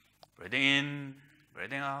 Breathing in,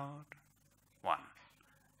 breathing out, 1,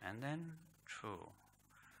 and then 2,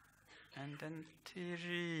 and then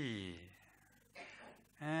 3,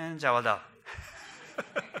 and jawal.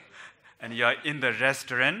 And you are in the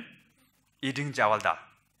restaurant eating jawal dal.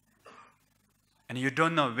 And you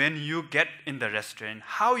don't know when you get in the restaurant,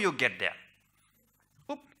 how you get there.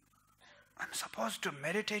 Oop, I'm supposed to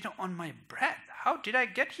meditate on my breath. How did I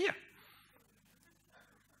get here?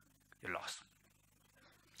 You lost.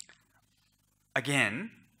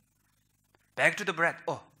 Again, back to the breath.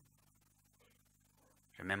 Oh,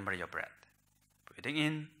 remember your breath. Breathing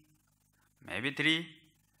in, maybe 3,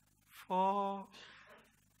 4,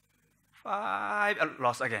 5.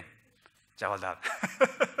 Lost again. Jawal dal.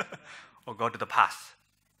 Or go to the past,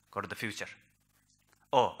 go to the future.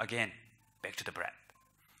 Oh, again, back to the breath.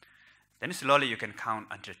 Then slowly you can count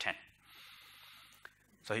until 10.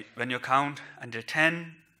 So when you count until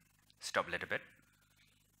 10, stop a little bit.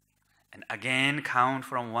 And again count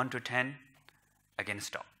from 1 to 10, again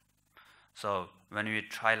stop. So when we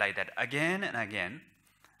try like that again and again,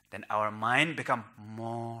 then our mind becomes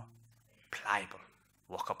more pliable,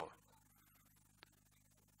 workable.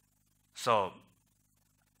 So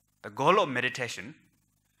the goal of meditation,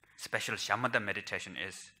 special shamatha meditation,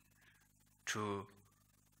 is to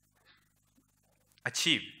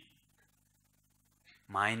achieve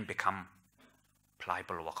mind become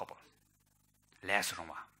pliable, workable. Less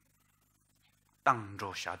roma.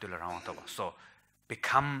 So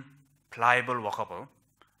become pliable, workable.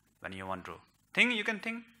 When you want to think, you can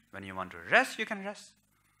think. When you want to rest, you can rest.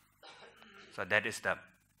 So that is the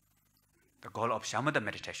goal of shamatha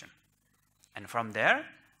meditation. And from there,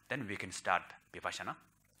 then we can start vipassana,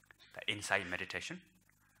 the insight meditation,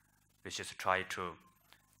 which is to try to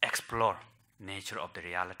explore nature of the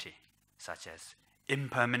reality, such as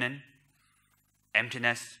impermanent,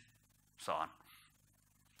 emptiness, so on.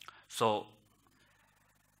 So,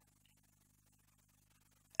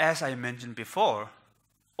 as I mentioned before,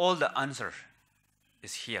 all the answer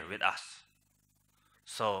is here with us.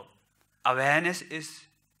 So, awareness is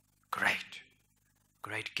great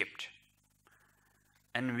gift.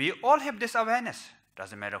 And we all have this awareness.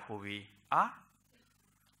 Doesn't matter who we are.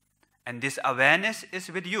 And this awareness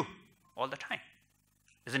is with you all the time,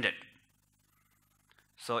 isn't it?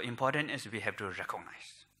 So important is we have to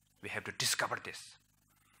recognize. We have to discover this.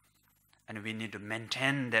 And we need to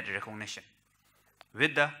maintain that recognition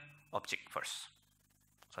with the object first.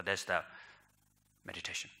 So that's the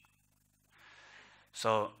meditation.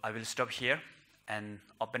 So I will stop here and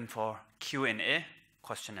open for Q&A,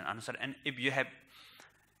 question and answer. And if you have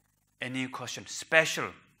any question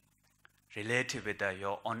special related with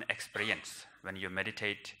your own experience when you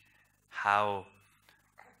meditate, how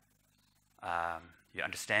you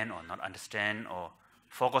understand or not understand, or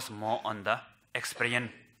focus more on the experiential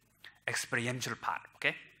part,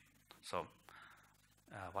 okay? So,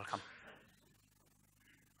 welcome.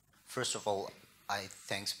 First of all, I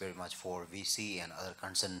thanks very much for VC and other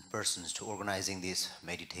concerned persons to organizing these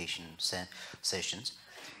meditation sessions.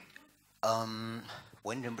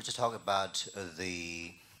 When Rinpoche talk about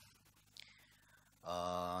the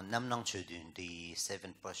Namnang Chodun, the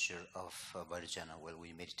 7th posture of Vairocana, where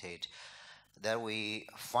we meditate, there we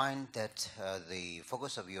find that the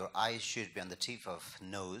focus of your eyes should be on the tip of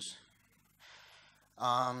nose.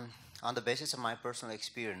 On the basis of my personal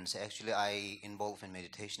experience, actually I involved in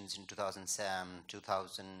meditations in 2007,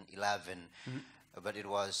 2011, but it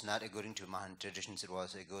was not according to Mahan traditions, it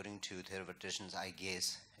was according to Theravada traditions, I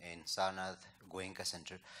guess, in Sarnath Goenka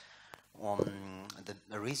Center.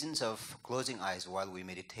 The reasons of closing eyes while we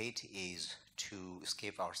meditate is to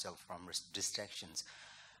escape ourselves from distractions.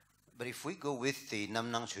 But if we go with the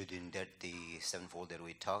Nam Nang Chudin, that the sevenfold that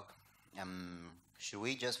we talk, should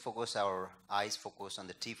we just focus our eyes, focus on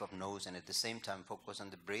the tip of nose, and at the same time focus on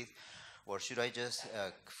the breath? Or should I just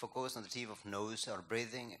focus on the tip of nose or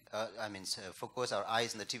breathing? Focus our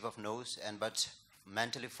eyes on the tip of nose, but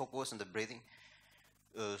mentally focus on the breathing?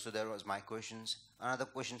 So that was my questions. Another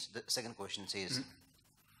question, the second question is,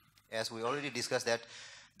 as we already discussed that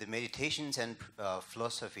the meditations and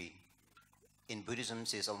philosophy in Buddhism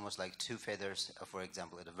is almost like two feathers, for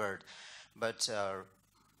example, at a bird. But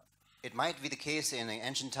it might be the case in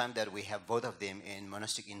ancient time that we have both of them in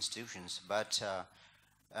monastic institutions. But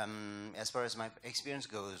as far as my experience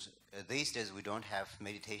goes, these days we don't have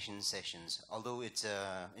meditation sessions. Although it's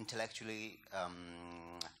intellectually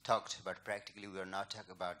talked, but practically we are not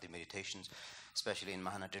talking about the meditations, especially in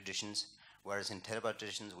Mahana traditions. Whereas in Theravada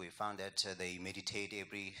traditions, we found that they meditate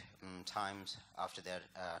every times after their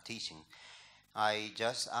teaching. I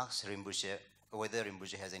just asked Rinpoche whether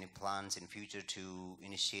Rinpoche has any plans in future to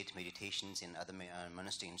initiate meditations in other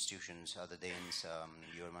monastic institutions other than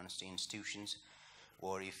your monastic institutions,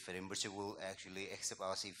 or if Rinpoche will actually accept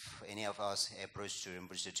us if any of us approach to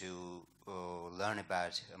Rinpoche to learn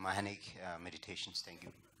about Mahanic meditations. Thank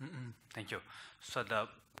you. Thank you. So the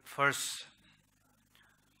first,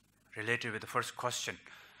 related with the first question.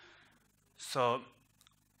 So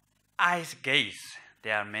eyes gaze,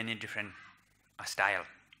 there are many different styles.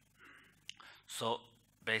 So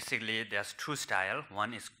basically there's two styles.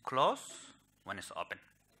 One is closed, one is open.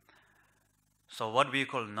 So what we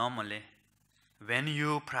call normally, when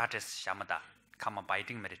you practice shamatha, karma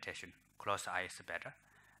biting meditation, closed eyes is better.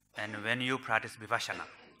 And when you practice vipassana,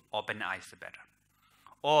 open eyes is better.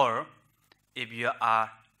 Or if you are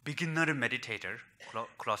beginner meditator,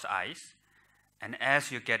 close eyes, and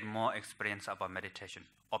as you get more experience about meditation,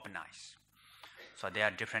 open eyes. So there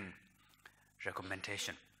are different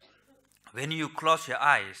recommendations. When you close your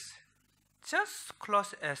eyes, just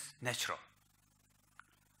close as natural.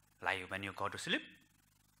 Like when you go to sleep,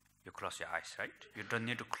 you close your eyes, right? You don't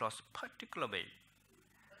need to close particular way.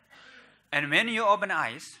 And when you open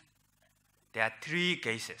eyes, there are three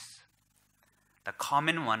cases. The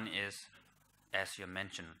common one is, as you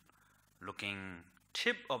mentioned, looking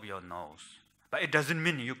tip of your nose. But it doesn't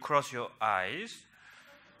mean you cross your eyes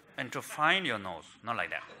and to find your nose. Not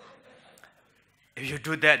like that. If you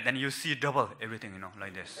do that, then you see double everything,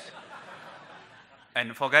 like this.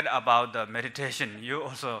 And forget about the meditation. You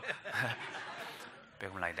also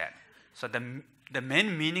become like that. So the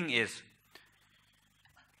main meaning is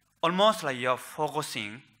almost like you're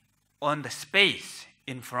focusing on the space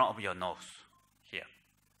in front of your nose. Here,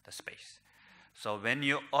 the space. So when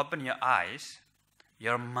you open your eyes,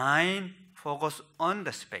 your mind focus on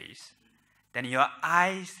the space, then your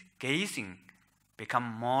eyes gazing become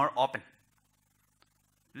more open.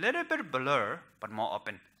 Little bit blur, but more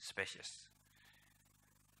open, spacious.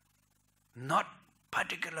 Not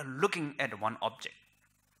particularly looking at one object.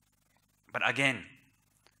 But again,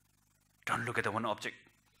 don't look at the one object.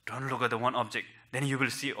 Don't look at the one object. Then you will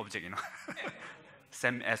see object,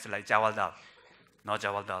 Same as like Jawaldal. No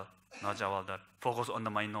Jawaldal. No Jawaldal. Focus on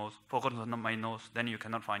my nose. Focus on my nose. Then you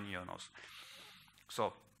cannot find your nose.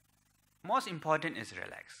 So, most important is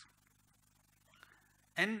relax.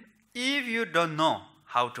 And if you don't know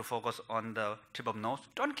how to focus on the tip of nose,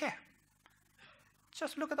 don't care.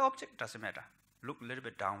 Just look at the object, doesn't matter. Look a little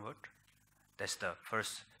bit downward. That's the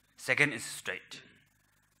first. Second is straight.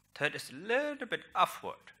 Third is a little bit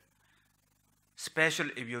upward.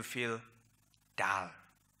 Especially if you feel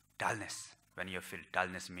dullness. When you feel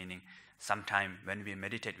dullness, meaning sometimes when we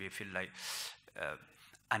meditate, we feel like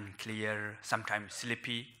unclear, sometimes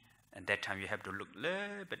sleepy, and that time you have to look a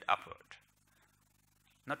little bit upward.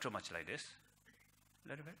 Not too much like this. A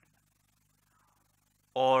little bit.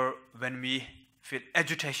 Or when we feel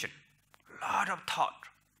agitation, lot of thought,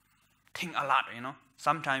 think a lot,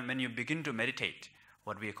 Sometimes when you begin to meditate,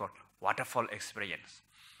 what we call waterfall experience,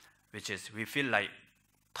 which is we feel like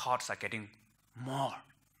thoughts are getting more.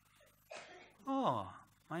 Oh,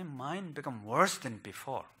 my mind become worse than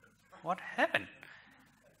before. What happened?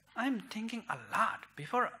 I'm thinking a lot.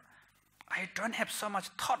 Before, I don't have so much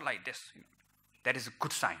thought like this. That is a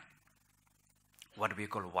good sign. What we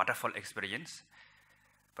call waterfall experience.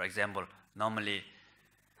 For example, normally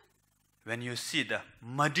when you see the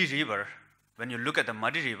muddy river, when you look at the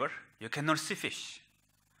muddy river, you cannot see fish.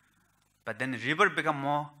 But then the river become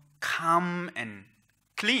more calm and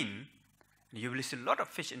clean, you will see a lot of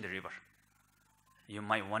fish in the river. You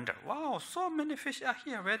might wonder, wow, so many fish are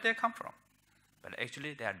here, where they come from? But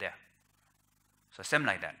actually they are there. So same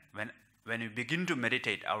like that. When we begin to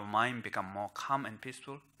meditate, our mind become more calm and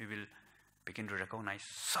peaceful. We will begin to recognize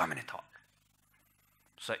so many thoughts.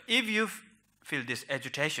 So if you feel this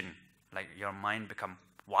agitation, like your mind become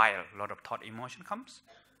wild, a lot of thought, emotion comes,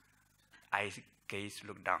 eyes, gaze,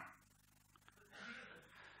 look down.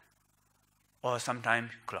 Or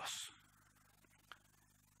sometimes close.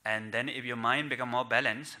 And then if your mind become more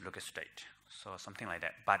balanced, look straight. So something like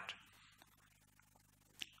that. But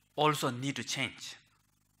also need to change.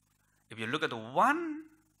 If you look at the one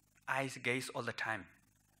eyes gaze all the time,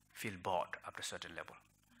 feel bored after a certain level.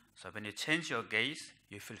 So when you change your gaze,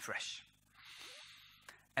 you feel fresh.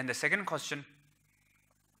 And the second question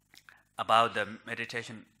about the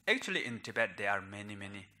meditation, actually in Tibet there are many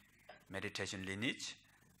meditation lineage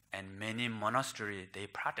and many monasteries they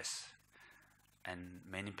practice. And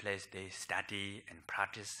many places they study and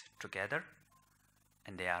practice together.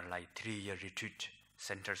 And they are like 3-year retreat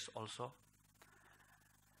centers also.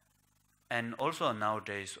 And also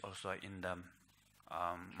nowadays, also in the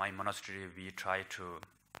my monastery, we try to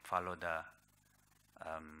follow the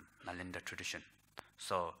Nalanda tradition.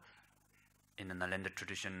 So in the Nalanda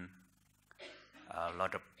tradition, a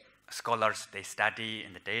lot of scholars, they study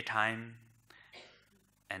in the daytime,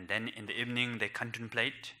 and then in the evening they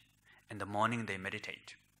contemplate, in the morning they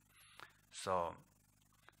meditate. So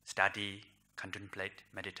study, contemplate,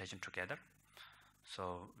 meditation together.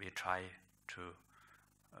 So we try to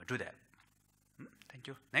do that. Thank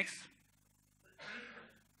you. Next.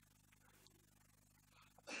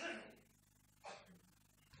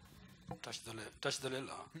 다시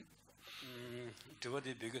들을라.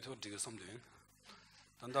 저거디 비교도 되게 섬든.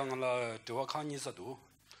 단당라 저와 칸이서도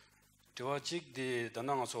저와 직디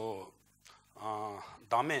단당아서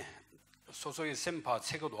다음에 소소의 셈파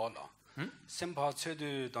책도 와라. 셈파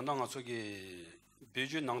책도 단당아서기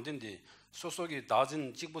비주 낭된디 소소기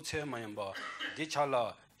낮은 직부체만 봐.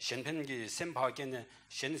 디찰라 셴펜기 셈파게네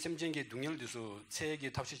셴셈쟁기 동열디수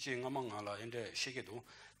책이 탑시지 응아망하라 인데 시계도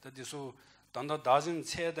더디수 단다 낮은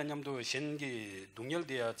체다냠도 셴기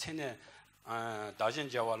동열디야 체네 낮은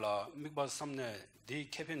자와라 미바 삼네 디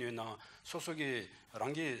캐펜이나 소소기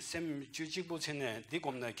랑기 셈 주직부체네 디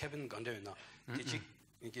곰네 캐펜 간데나 디직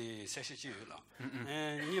이게 세시지라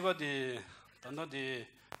니바디 단다디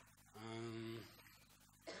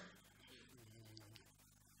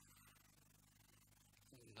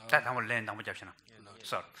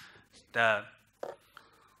So, there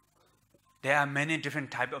are many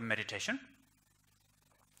different types of meditation.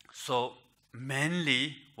 So,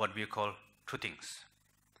 mainly what we call two things.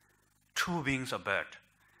 Two wings of bird,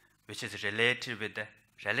 which is related with the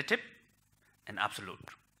relative and absolute.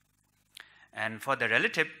 And for the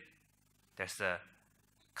relative, there's the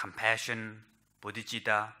compassion,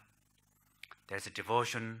 bodhicitta, there's a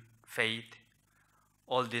devotion, faith.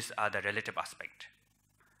 All these are the relative aspect.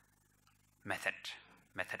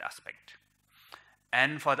 Method aspect.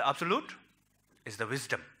 And for the absolute is the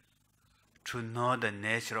wisdom to know the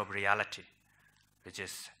nature of reality, which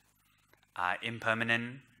is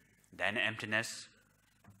impermanent, then emptiness.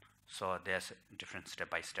 So there's different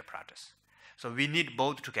step-by-step practice. So we need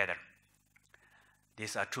both together.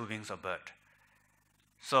 These are two wings of bird.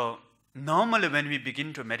 So normally when we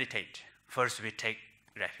begin to meditate, first we take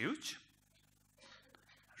refuge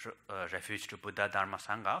to Buddha, Dharma,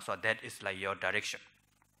 Sangha. So that is like your direction.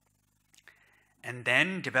 And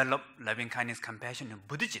then develop loving kindness, compassion, and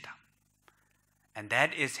bodhicitta. And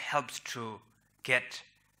that is helps to get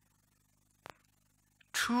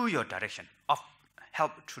to your direction,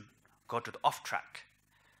 help to go to the off track,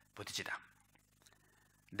 bodhicitta.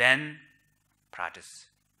 Then practice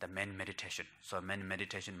the main meditation. So main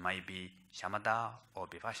meditation might be shamatha or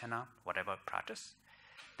vipassana, whatever practice.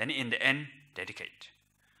 Then in the end, dedicate.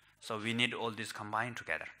 So we need all this combined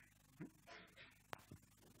together.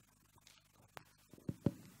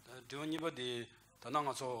 디원이버디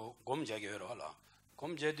단당아서 곰제게로 하라.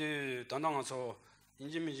 곰제디 단당아서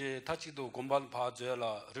인지미지 다치도 곰반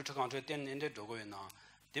봐줘라. 르트강제 땐인데 저거이나.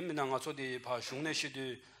 dimminangasodi pa shungne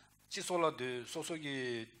shidi chisola de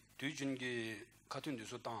sosogi düjungi katun de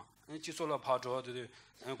sotan chisola pa jo de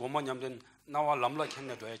goma nyamden nawa lamla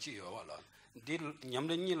khenna do yachi yo wala dil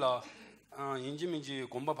nyamden ni la injiminji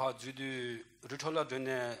gomba pa judu rutola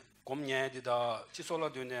dene gomnya dida chisola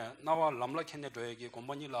dene nawa lamla khenna do yagi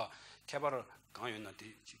gomba ni la kebar gayona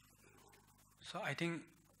di. So I think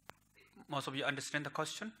most of you understand the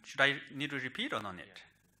question. Should I need to repeat or not yet?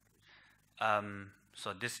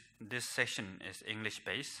 So this session is English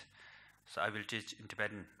based, so I will teach in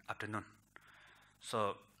Tibetan afternoon.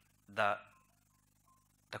 So the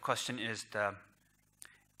question is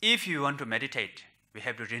if you want to meditate, we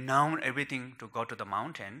have to renounce everything to go to the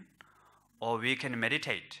mountain, or we can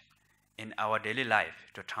meditate in our daily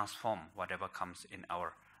life to transform whatever comes in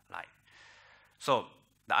our life. So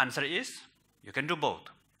the answer is you can do both.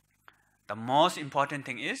 The most important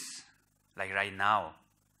thing is, like right now,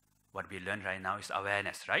 what we learn right now is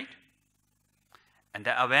awareness, right? And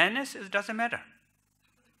the awareness doesn't matter.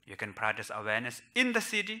 You can practice awareness in the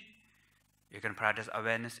city. You can practice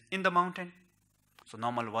awareness in the mountain. So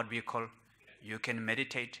normally what we call, you can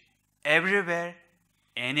meditate everywhere,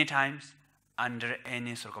 anytime, under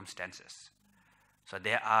any circumstances. So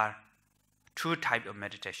there are two types of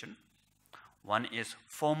meditation. One is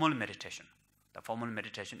formal meditation. The formal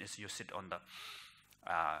meditation is you sit on the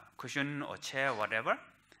cushion or chair, whatever,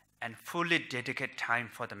 and fully dedicate time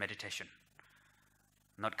for the meditation.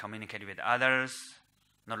 Not communicate with others,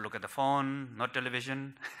 not look at the phone, not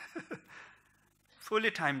television.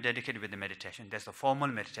 Fully time dedicated with the meditation. That's the formal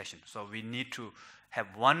meditation. So we need to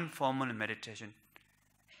have one formal meditation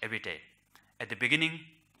every day. At the beginning,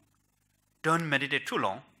 don't meditate too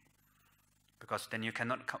long, because then you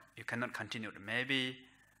cannot continue. Maybe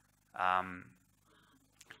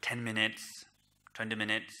 10 minutes, 20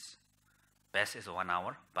 minutes, best is 1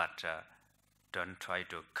 hour, but don't try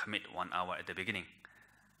to commit 1 hour at the beginning.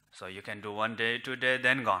 So you can do 1 day, 2 days,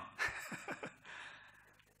 then gone.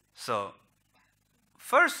 So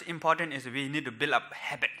first important is we need to build up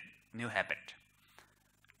habit, new habit.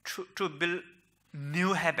 To build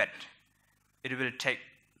new habit, it will take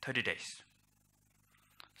 30 days.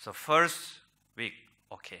 So first week,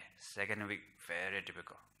 okay. Second week, very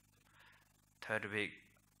difficult. Third week,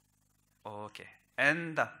 okay.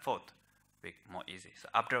 And the fourth week, more easy. So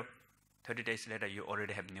after 30 days later, you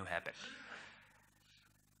already have new habit.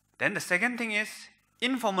 Then the second thing is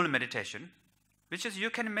informal meditation, which is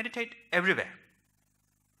you can meditate everywhere.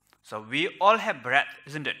 So we all have breath,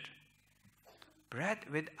 isn't it? Breath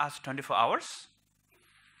with us 24 hours.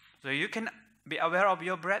 So you can be aware of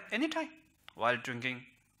your breath anytime. While drinking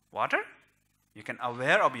water, you can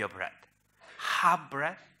aware of your breath. Half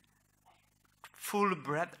breath, full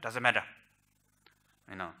breath, doesn't matter.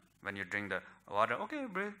 You know, when you drink the water, okay,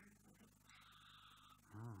 breathe.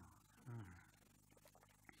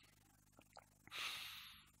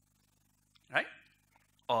 Right?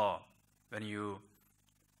 Or when you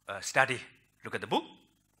study, look at the book,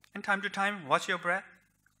 and time to time, watch your breath.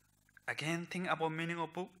 Again, think about meaning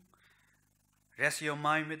of book. Rest your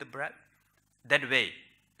mind with the breath. That way,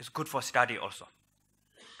 it's good for study also.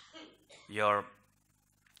 Your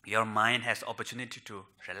mind has opportunity to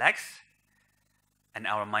relax, and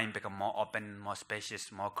our mind become more open, more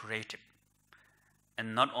spacious, more creative.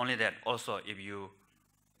 And not only that, also if you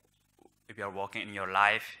are working in your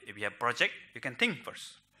life, if you have project, you can think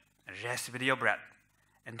first. Rest with your breath,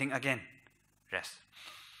 and think again, rest.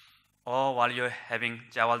 Or while you're having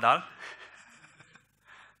chawal dal,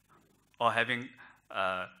 or having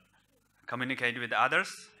communicate with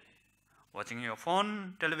others, watching your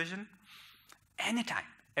phone, television, anytime,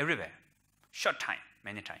 everywhere, short time,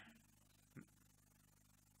 many time.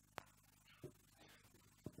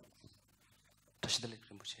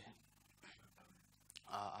 Rinpoche.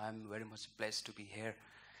 I'm very much blessed to be here,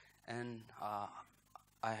 and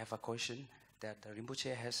I have a question that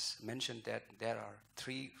Rinpoche has mentioned that there are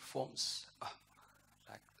 3 forms,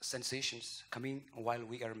 like sensations coming while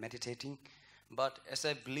we are meditating. But as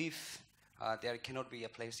I believe, there cannot be a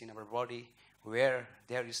place in our body where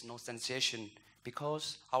there is no sensation,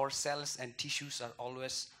 because our cells and tissues are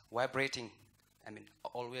always vibrating. I mean,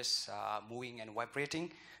 always moving and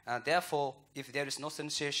vibrating. Therefore, if there is no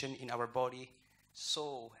sensation in our body,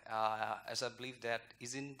 so as I believe that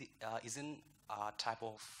isn't a type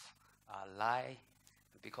of lie,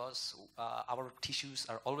 because our tissues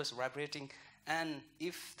are always vibrating, and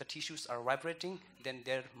if the tissues are vibrating, then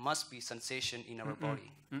there must be sensation in our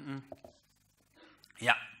body.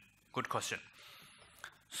 Yeah, good question.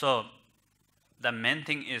 So the main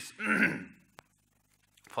thing is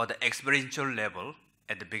for the experiential level,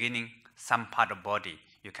 at the beginning, some part of body,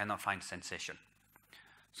 you cannot find sensation.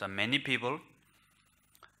 So many people,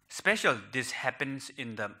 special this happens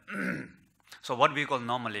in the, so what we call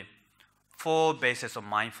normally 4 bases of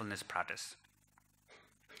mindfulness practice.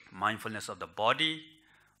 Mindfulness of the body,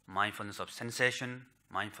 mindfulness of sensation,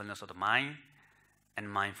 mindfulness of the mind, and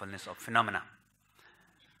mindfulness of phenomena.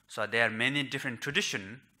 So there are many different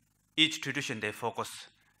traditions. Each tradition, they focus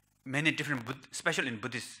many different, especially in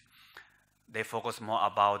Buddhist, they focus more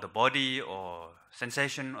about the body or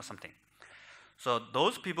sensation or something. So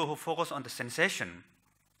those people who focus on the sensation,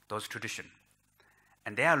 those traditions,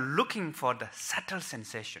 and they are looking for the subtle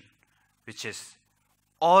sensation, which is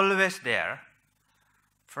always there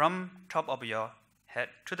from top of your head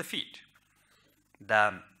to the feet.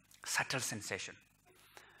 The subtle sensation.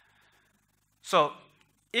 So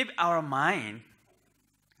if our mind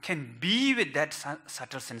can be with that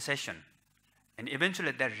subtle sensation, and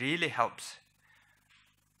eventually that really helps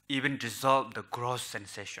even dissolve the gross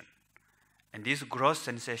sensation. And these gross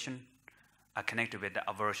sensations are connected with the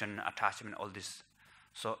aversion, attachment, all this.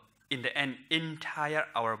 So in the end, entire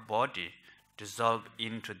our body dissolve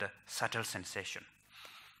into the subtle sensation.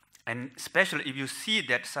 And especially if you see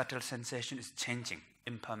that subtle sensation is changing,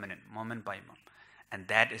 impermanent, moment by moment, and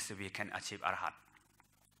that is we can achieve arhat.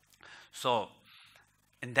 So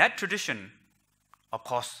in that tradition, of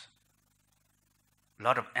course, a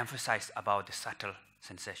lot of emphasis about the subtle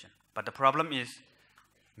sensation. But the problem is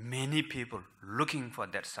many people looking for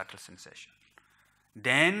that subtle sensation.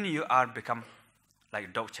 Then you are become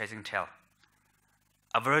like dog chasing tail.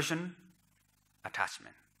 Aversion,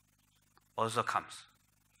 attachment also comes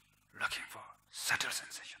looking for subtle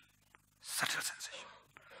sensation, subtle sensation.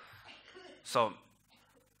 So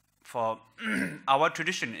for our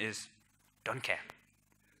tradition is don't care.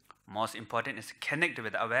 Most important is connect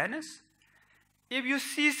with awareness. If you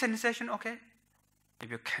see sensation, okay. If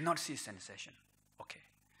you cannot see sensation, okay.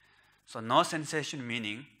 So no sensation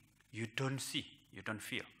meaning you don't see, you don't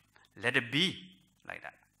feel. Let it be like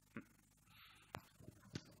that.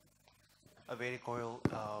 A very cordial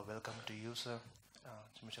welcome to you, sir.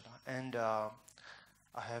 And I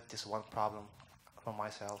have this one problem for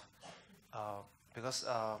myself because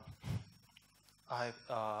I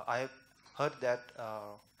heard that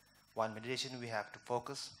while meditation we have to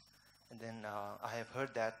focus, and then I have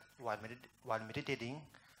heard that while meditating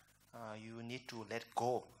you need to let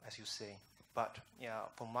go, as you say. But yeah,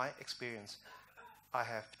 from my experience, I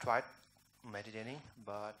have tried meditating,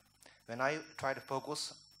 but when I try to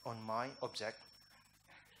focus on my object,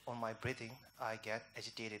 on my breathing, I get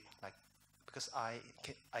agitated, like because I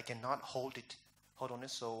cannot hold on it,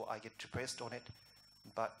 so I get depressed on it.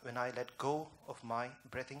 But when I let go of my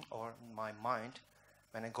breathing or my mind,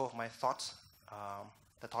 when I go of my thoughts,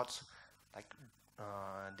 the thoughts like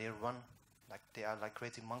they run, like they are like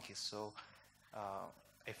crazy monkeys. So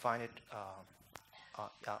I find it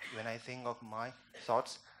when I think of my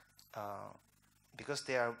thoughts, because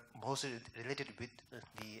they are mostly related with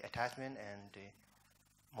the attachment and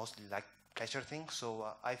mostly like pleasure things. So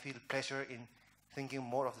I feel pleasure in thinking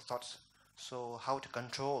more of the thoughts. So how to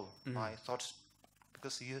control my thoughts?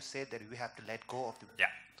 Because you said that we have to let go of the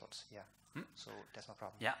thoughts. Yeah. So that's my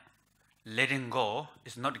problem. Yeah. Letting go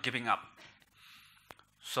is not giving up.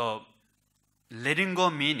 So letting go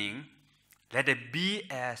meaning let it be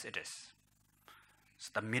as it is. It's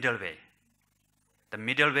the middle way. The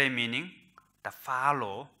middle way meaning the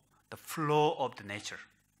follow the flow of the nature,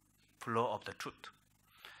 flow of the truth.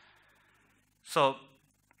 So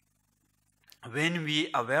when we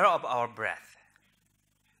are aware of our breath,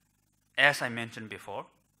 as I mentioned before,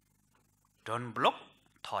 don't block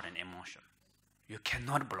thought and emotion. You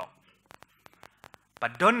cannot block.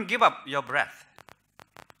 But don't give up your breath.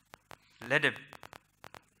 Let it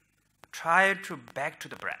try to back to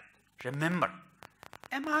the breath. Remember,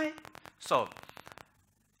 am I? So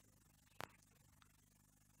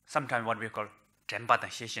sometimes what we call Tibetan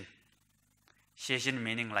Sheshin. Sheshin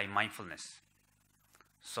meaning like mindfulness.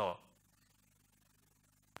 So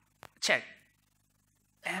check,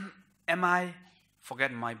 am I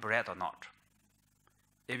forget my breath or not?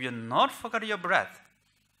 If you not forget your breath,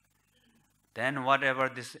 then whatever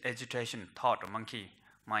this agitation, thought, monkey,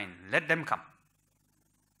 mind, let them come.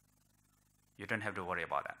 You don't have to worry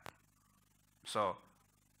about that. So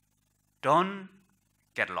don't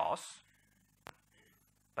get lost,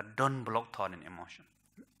 but don't block thought and emotion.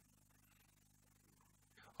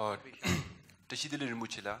 Tashidali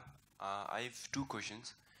Rinpoche, I have two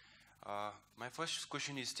questions. My first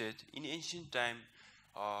question is that in ancient time,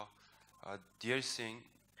 they are saying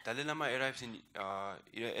Dalai Lama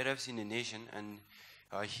arrives in a nation, and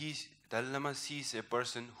Dalai Lama sees a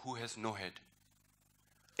person who has no head.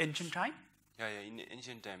 Ancient time? Yeah, in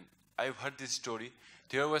ancient time, I've heard this story.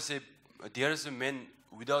 There is a man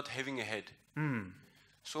without having a head.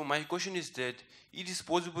 So my question is that it is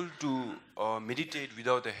possible to meditate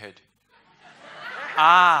without a head.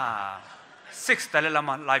 Sixth Dalai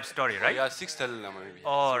Lama life story, right? Yeah, sixth Dalai Lama maybe.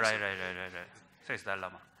 Oh, right. Sixth Dalai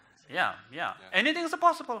Lama. Yeah. Anything is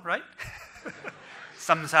possible, right?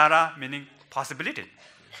 Samsara meaning possibility.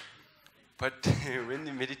 But when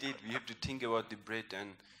we meditate, we have to think about the breath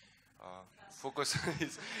and focus on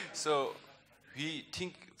it. So we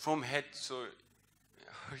think from head, so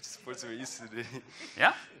it's possible yesterday.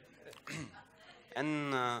 Yeah.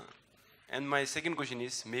 And my second question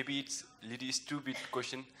is, maybe it's a little stupid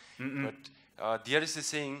question, but there is a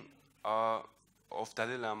saying, of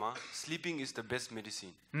Dalai Lama, sleeping is the best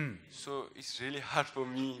medicine. So it's really hard for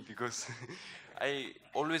me because I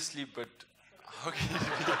always sleep, but how can it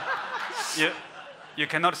be? You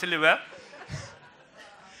cannot sleep well?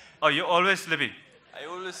 Oh, you're always sleeping? I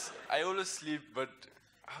always sleep, but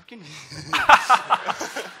how can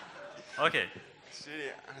Okay. it's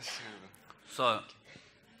really understandable. So,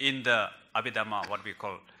 in the Abhidhamma, what we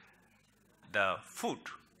call the food,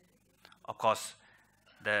 of course,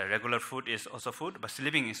 the regular food is also food, but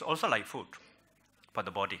sleeping is also like food for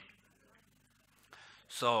the body.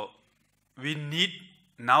 So, we need,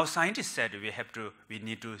 now scientists said we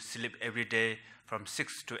need to sleep every day from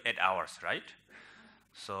 6 to 8 hours, right?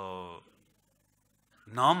 So,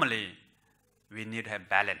 normally, we need to have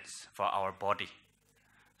balance for our body.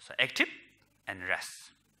 So, active and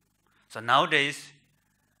rest. So, nowadays,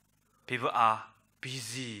 people are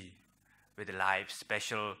busy with life,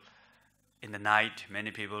 special in the night.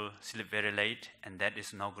 Many people sleep very late, and that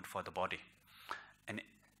is not good for the body. And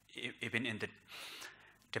even in the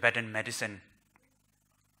Tibetan medicine,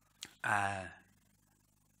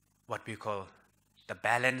 what we call the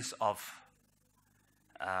balance of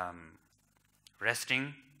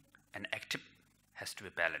resting and active has to be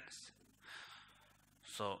balanced.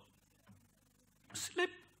 So, sleep,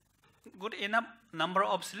 good enough number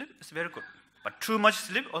of sleep is very good. But too much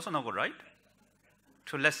sleep also not good, right?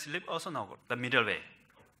 Too less sleep also not good. The middle way.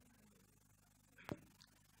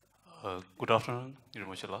 Good afternoon,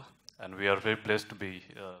 Rinpoche, and we are very blessed to be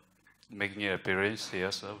making an appearance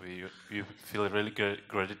here. So we feel really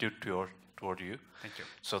gratitude toward you. Thank you.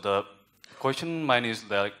 So the question mine is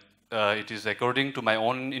that it is according to my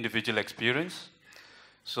own individual experience.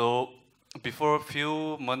 So before a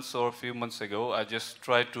few months ago, I just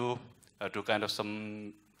tried to kind of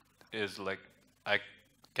I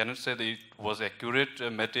cannot say that it was accurate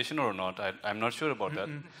meditation or not. I'm not sure about that.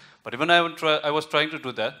 But even I was trying to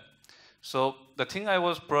do that. So the thing I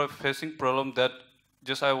was facing problem that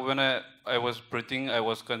just when I was breathing, I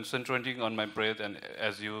was concentrating on my breath, and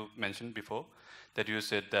as you mentioned before, that you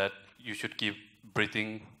said that you should keep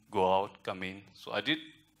breathing, go out, come in. So I did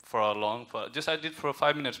I did for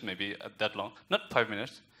 5 minutes maybe, that long. Not 5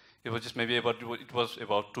 minutes. It was just maybe about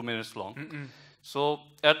 2 minutes long. So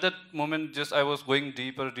at that moment, just I was going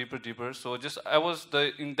deeper. So just I was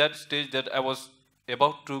in that stage that I was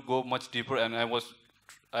about to go much deeper, and I was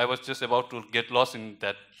just about to get lost in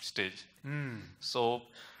that stage. So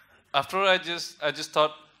after I just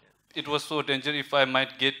thought it was so dangerous if I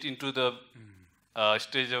might get into the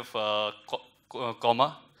stage of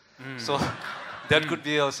coma. So that could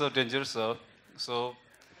be also dangerous. So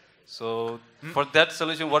for that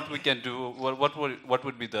solution, what we can do? What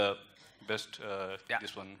would be the best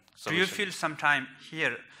this one solution? Do you feel sometime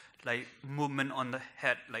here like movement on the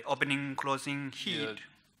head, like opening, closing, heat?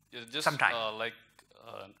 Yeah, just sometime.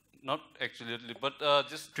 Not actually, but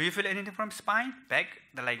just. Do you feel anything from spine, back,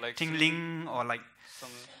 like tingling or like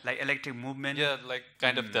electric movement? Yeah, like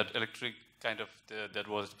kind of that electric kind of that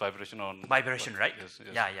was vibration on. Vibration, right? Yes.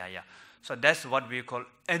 Yeah. So that's what we call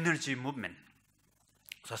energy movement.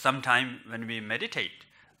 So sometime when we meditate,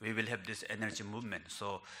 we will have this energy movement.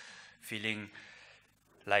 So feeling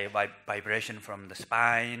like vibration from the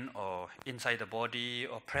spine or inside the body,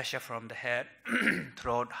 or pressure from the head,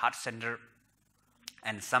 throat, heart center,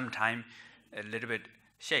 and sometimes a little bit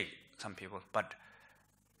shake, some people. But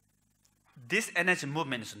this energy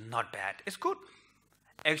movement is not bad. It's good.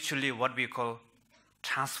 Actually, what we call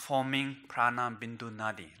transforming prana, bindu,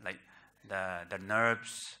 nadi, like the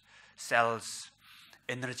nerves, cells,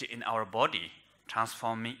 energy in our body,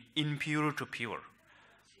 transforming impure to pure.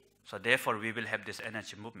 So therefore, we will have this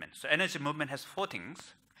energy movement. So energy movement has 4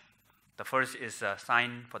 things. The first is a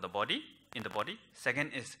sign for the body, in the body.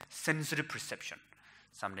 Second is sensory perception.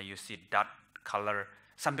 Someday you see dot, color.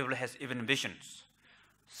 Some people has even visions,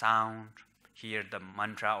 sound, hear the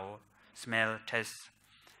mantra or smell, taste.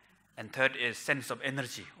 And third is sense of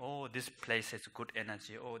energy. Oh, this place has good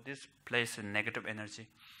energy. Oh, this place has negative energy.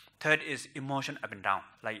 Third is emotion up and down.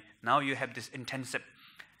 Like now you have this intensive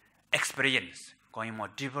experience, going more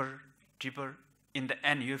deeper. In the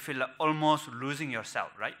end, you feel like almost losing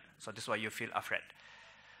yourself, right? So this is why you feel afraid.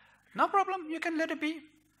 No problem, you can let it be.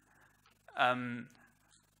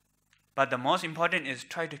 But the most important is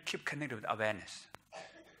try to keep connected with awareness.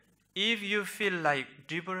 If you feel like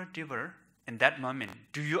deeper, in that moment,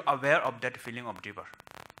 do you aware of that feeling of deeper?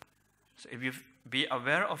 So if you be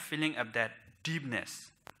aware of feeling of that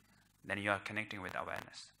deepness, then you are connecting with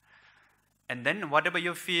awareness. And then whatever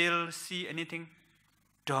you feel, see anything,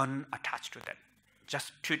 don't attach to that.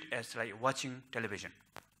 Just treat it as like watching television.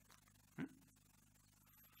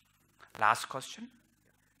 Last question.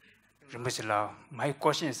 Rinpoche, my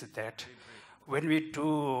question is that when we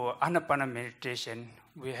do Anapana meditation,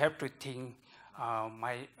 we have to think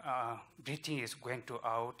my breathing is going to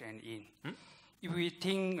out and in. If we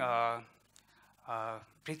think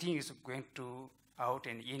breathing is going to out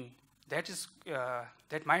and in,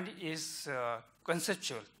 that mind is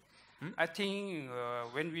conceptual. I think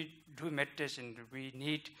when we do meditation, we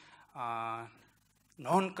need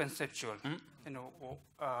non-conceptual.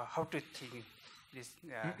 How to think this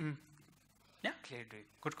clearly.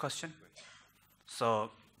 Good question.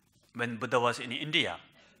 So, when Buddha was in India,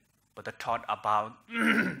 Buddha taught about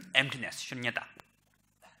emptiness, shunyata.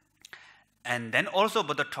 And then also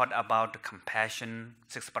Buddha taught about the compassion,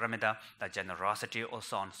 six paramita, the generosity,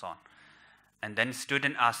 so on, so on. And then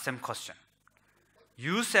student asked same question.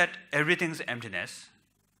 You said everything's emptiness,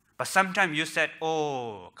 but sometimes you said,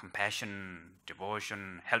 oh, compassion,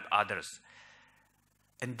 devotion, help others.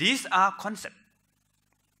 And these are concepts.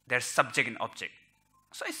 They're subject and object.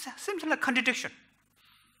 So it seems like a contradiction.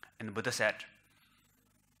 And Buddha said,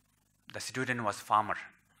 the student was farmer.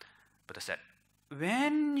 Buddha said,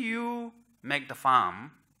 when you make the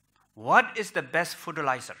farm, what is the best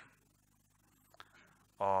fertilizer?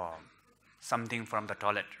 Or something from the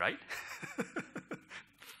toilet, right?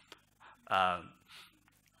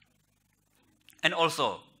 And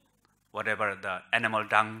also, whatever the animal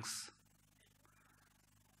dungs.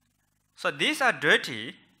 So these are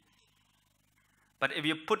dirty, but if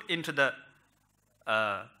you put into the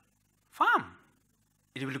farm,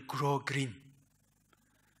 it will grow green.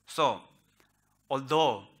 So,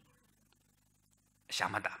 although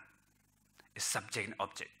shamatha is subject and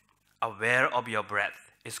object, aware of your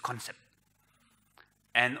breath is concept,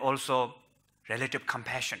 and also relative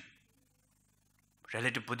compassion,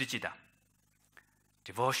 relative bodhicitta,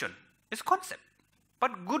 devotion is concept,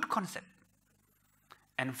 but good concept.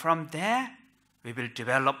 And from there, we will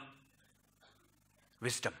develop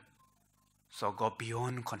wisdom. So go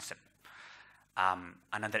beyond concept.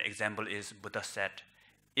 Another example is Buddha said,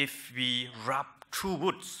 if we rub two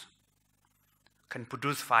woods, can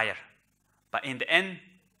produce fire, but in the end,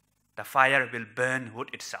 the fire will burn wood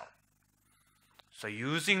itself. So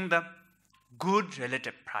using the good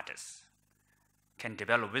relative practice can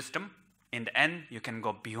develop wisdom. In the end, you can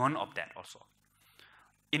go beyond of that also.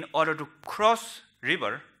 In order to cross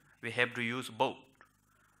river, we have to use boat.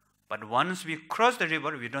 But once we cross the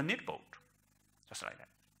river, we don't need boat. Just like that.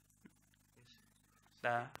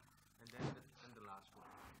 And the last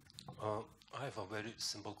one. I have a very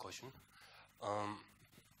simple question.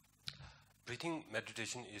 Breathing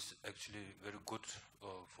meditation is actually very good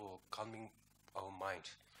for calming our mind.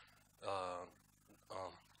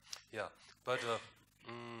 But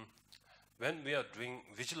when we are doing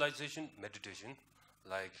visualization meditation,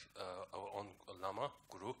 like our own Lama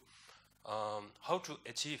Guru, how to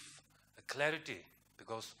achieve clarity,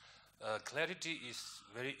 because clarity is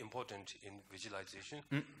very important in visualization.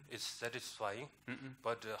 It's satisfying,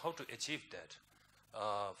 but how to achieve that?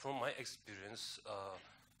 From my experience,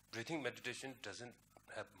 breathing meditation doesn't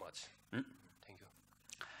have much. Thank you.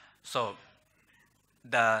 So,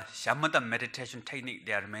 the shamatha meditation technique,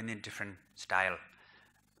 there are many different styles.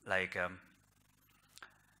 Like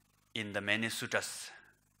in the many suttas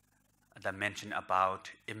that mention about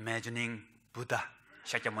imagining Buddha,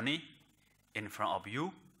 Shakyamuni, in front of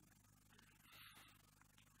you.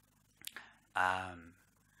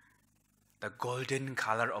 The golden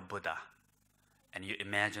color of Buddha, and you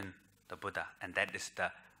imagine the Buddha, and that is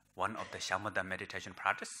the one of the shamatha meditation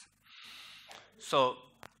practice. So,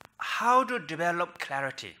 how to develop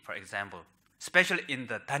clarity, for example, especially in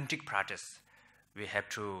the tantric practice, we have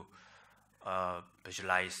to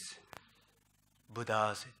visualize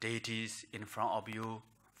Buddhas, deities in front of you,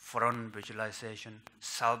 front visualization,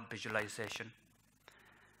 self-visualization.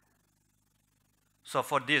 So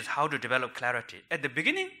for this, how to develop clarity? At the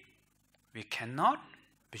beginning, we cannot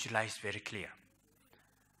visualize very clear,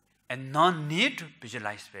 and no need to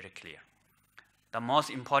visualize very clear. The most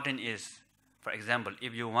important is, for example,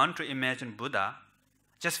 if you want to imagine Buddha,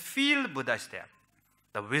 just feel Buddha is there.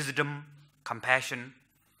 The wisdom, compassion,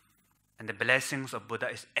 and the blessings of Buddha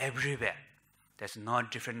is everywhere. There's no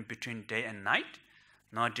difference between day and night,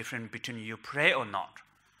 no difference between you pray or not.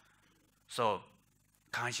 So,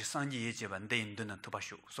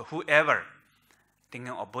 so whoever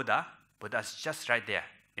thinking of Buddha, Buddha is just right there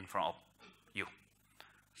in front of you.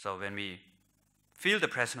 So when we feel the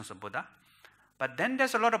presence of Buddha, but then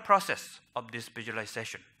there's a lot of process of this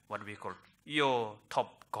visualization, what we call yo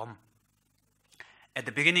top gom. At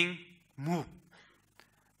the beginning, move.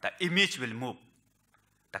 The image will move.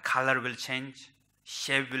 The color will change,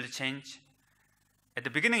 shape will change. At the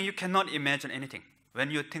beginning, you cannot imagine anything.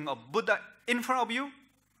 When you think of Buddha in front of you,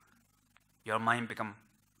 your mind becomes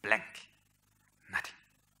blank. Nothing.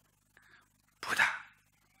 Buddha,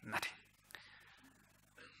 nothing.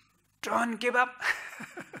 Don't give up,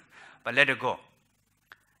 but let it go.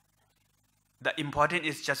 The important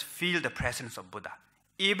is just feel the presence of Buddha.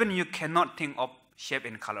 Even you cannot think of shape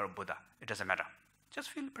and color of Buddha, it doesn't matter. Just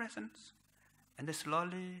feel presence. And then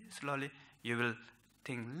slowly, slowly, you will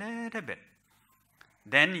think a little bit.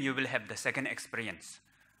 Then you will have the second experience,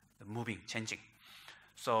 the moving, changing.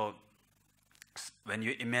 So when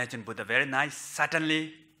you imagine Buddha very nice,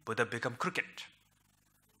 suddenly Buddha become crooked.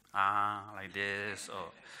 Like this,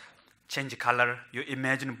 or change color. You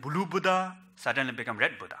imagine blue Buddha, suddenly become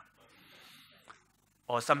red Buddha.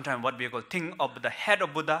 Or sometimes what we call think of the head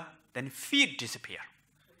of Buddha, then feet disappear.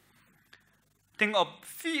 Think of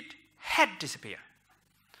feet, head disappear.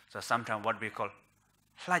 So sometimes what we call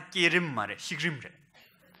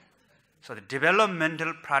so the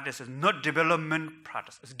developmental practice is not development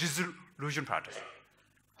practice, it's disillusion practice.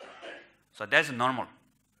 So that's normal.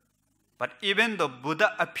 But even though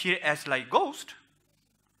Buddha appear as like ghost,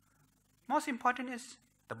 most important is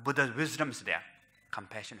the Buddha's wisdom is there,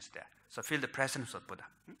 compassion is there. So feel the presence of Buddha.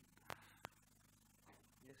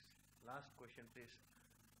 Yes, last question, please.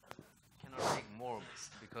 Cannot take more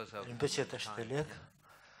because of Rinpoche time. Tashtelek.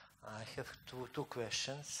 I have two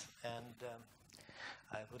questions, and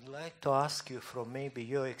I would like to ask you from maybe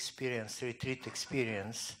your experience, retreat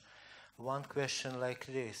experience, one question like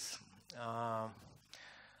this.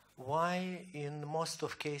 Why in most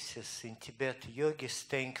of cases in Tibet yogis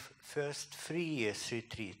take first 3 years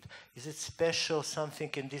retreat? Is it special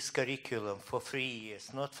something in this curriculum for 3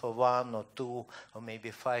 years, not for 1 or 2 or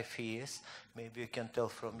maybe 5 years? Maybe you can tell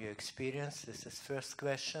from your experience. This is first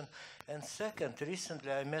question. And second,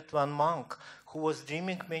 recently I met one monk who was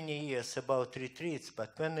dreaming many years about retreats,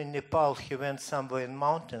 but when in Nepal he went somewhere in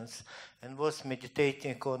mountains and was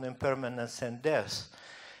meditating on impermanence and death.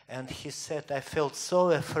 And he said, I felt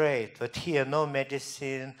so afraid that here no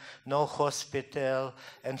medicine, no hospital,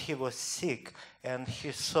 and he was sick. And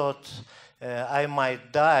he thought I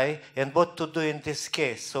might die, and what to do in this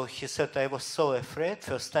case? So he said, I was so afraid,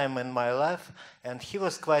 first time in my life, and he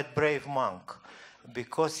was quite brave monk,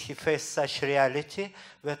 because he faced such reality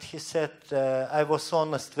that he said, I was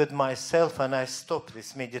honest with myself and I stopped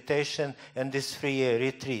this meditation and this 3-year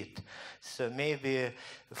retreat. So maybe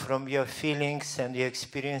from your feelings and your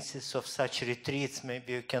experiences of such retreats,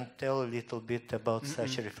 maybe you can tell a little bit about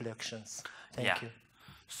such reflections. Thank you.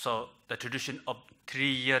 So the tradition of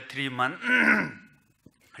 3-year, 3-month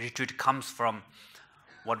retreat comes from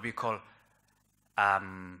what we call,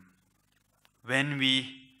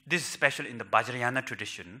 this is special in the Vajrayana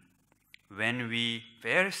tradition, when we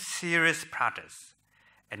very serious practice,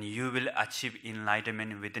 and you will achieve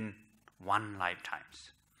enlightenment within 1 lifetime.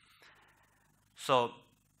 So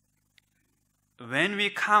when we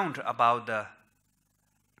count about the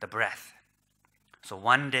breath, so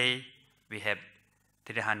one day we have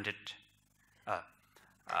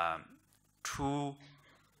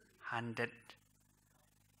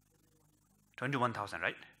 21,000,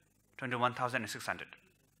 right? 21,600.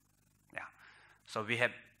 Yeah. So we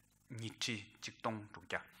have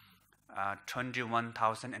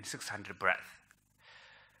 21,600 breath.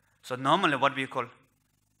 So normally what we call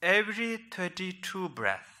every 32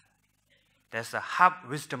 breath, there's a half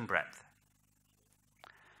wisdom breath.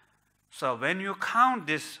 So when you count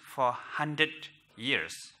this for 100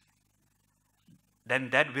 years, then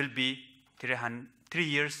that will be 3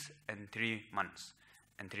 years and 3 months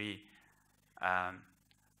and 3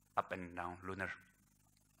 up and down lunar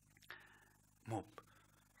move.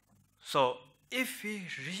 So if we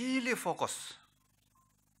really focus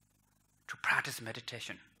to practice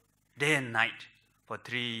meditation day and night for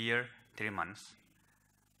 3 years, 3 months,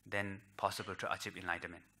 then possible to achieve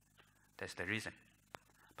enlightenment. That's the reason.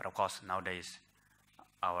 But of course, nowadays,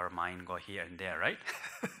 our mind goes here and there, right?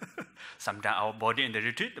 Sometimes our body in the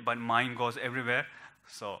retreat, but mind goes everywhere,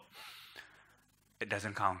 so it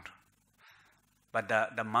doesn't count. But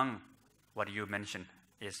the monk, what you mentioned,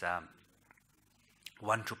 is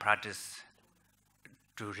want to practice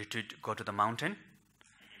to retreat, go to the mountain,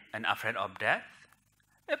 and afraid of death.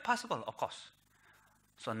 It's possible, of course.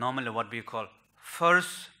 So normally what we call,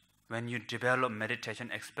 first, when you develop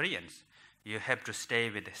meditation experience, you have to stay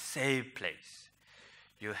with a safe place.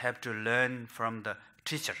 You have to learn from the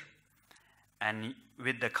teacher and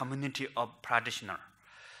with the community of practitioner.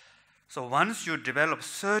 So once you develop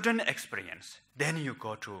certain experience, then you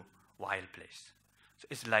go to wild place. So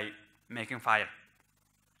it's like making fire.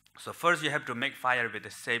 So first you have to make fire with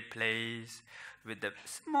a safe place, with the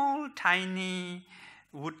small, tiny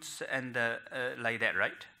woods and like that,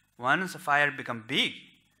 right? Once the fire become big,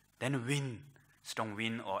 then wind, strong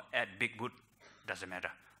wind or add big wood, doesn't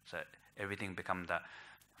matter. So everything become the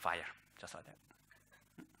fire, just like that.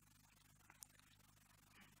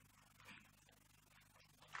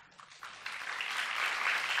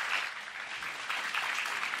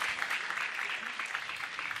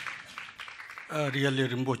 Really,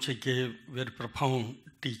 Rinpoche gave very profound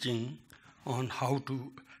teaching on how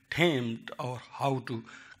to tame or how to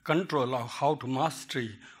control or how to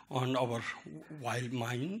mastery on our wild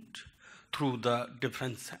mind through the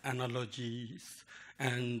different analogies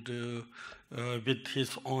and with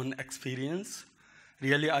his own experience.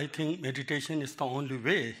 Really, I think meditation is the only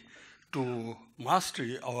way to master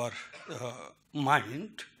our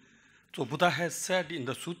mind. So Buddha has said in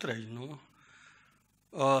the sutra,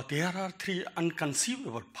 there are three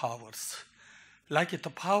unconceivable powers. Like the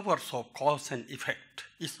powers of cause and effect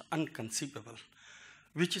is unconceivable,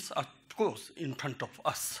 which is of course in front of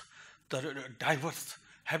us. The diverse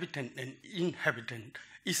habitant and inhabitant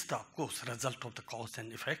is the of course result of the cause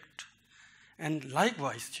and effect. And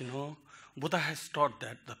likewise, Buddha has taught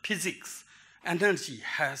that the physics, energy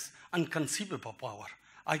has unconceivable power.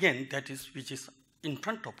 Again, that is which is in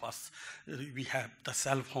front of us. We have the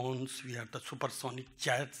cell phones, we have the supersonic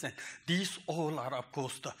jets, and these all are, of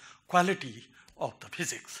course, the quality of the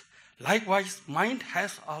physics. Likewise, mind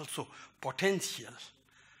has also potential,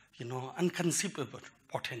 unconceivable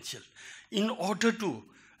potential. In order to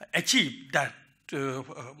achieve that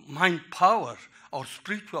mind power or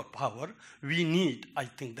spiritual power, we need, I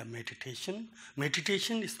think, the meditation.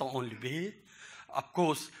 Meditation is the only way. Of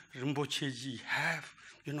course, Rinpoche-ji have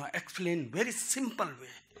explain very simple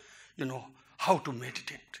way, how to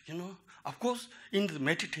meditate, Of course, in the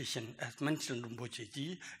meditation, as mentioned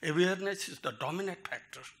Rinpoche-ji, awareness is the dominant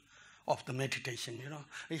factor of the meditation,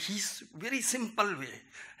 He's very simple way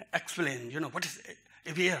explain, what is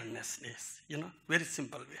awareness is, very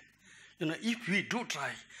simple way. If we do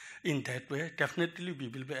try in that way, definitely we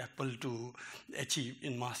will be able to achieve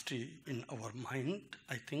in mastery in our mind,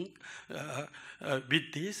 I think.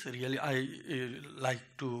 With this, really, I like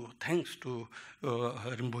to thanks to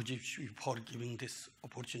Rinpoche for giving this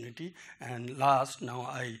opportunity. And last, now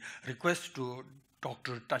I request to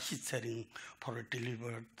Dr. Tashi Tsering for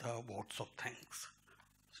deliver the words of thanks.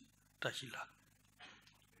 Tashila.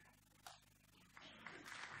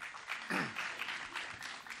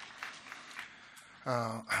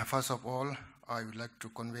 First of all, I would like to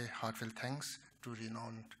convey heartfelt thanks to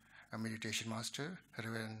renowned meditation master,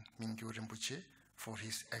 Reverend Mingyur Rinpoche, for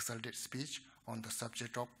his exalted speech on the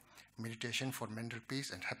subject of meditation for mental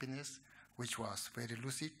peace and happiness, which was very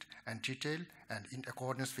lucid and detailed and in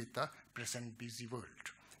accordance with the present busy world.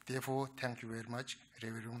 Therefore, thank you very much,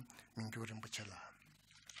 Reverend Mingyur Rinpoche.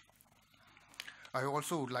 I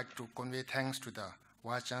also would like to convey thanks to the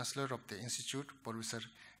Vice Chancellor of the Institute, Professor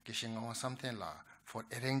Geshe-Ngawang Samten-la, for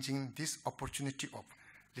arranging this opportunity of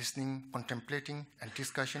listening, contemplating, and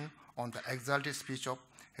discussion on the exalted speech of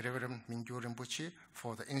Reverend Mingyur Rinpoche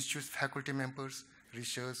for the Institute's faculty members,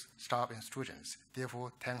 research, staff, and students.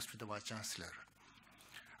 Therefore, thanks to the Vice Chancellor.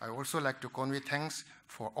 I also like to convey thanks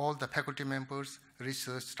for all the faculty members,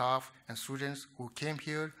 research staff, and students who came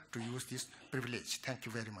here to use this privilege. Thank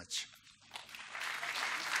you very much.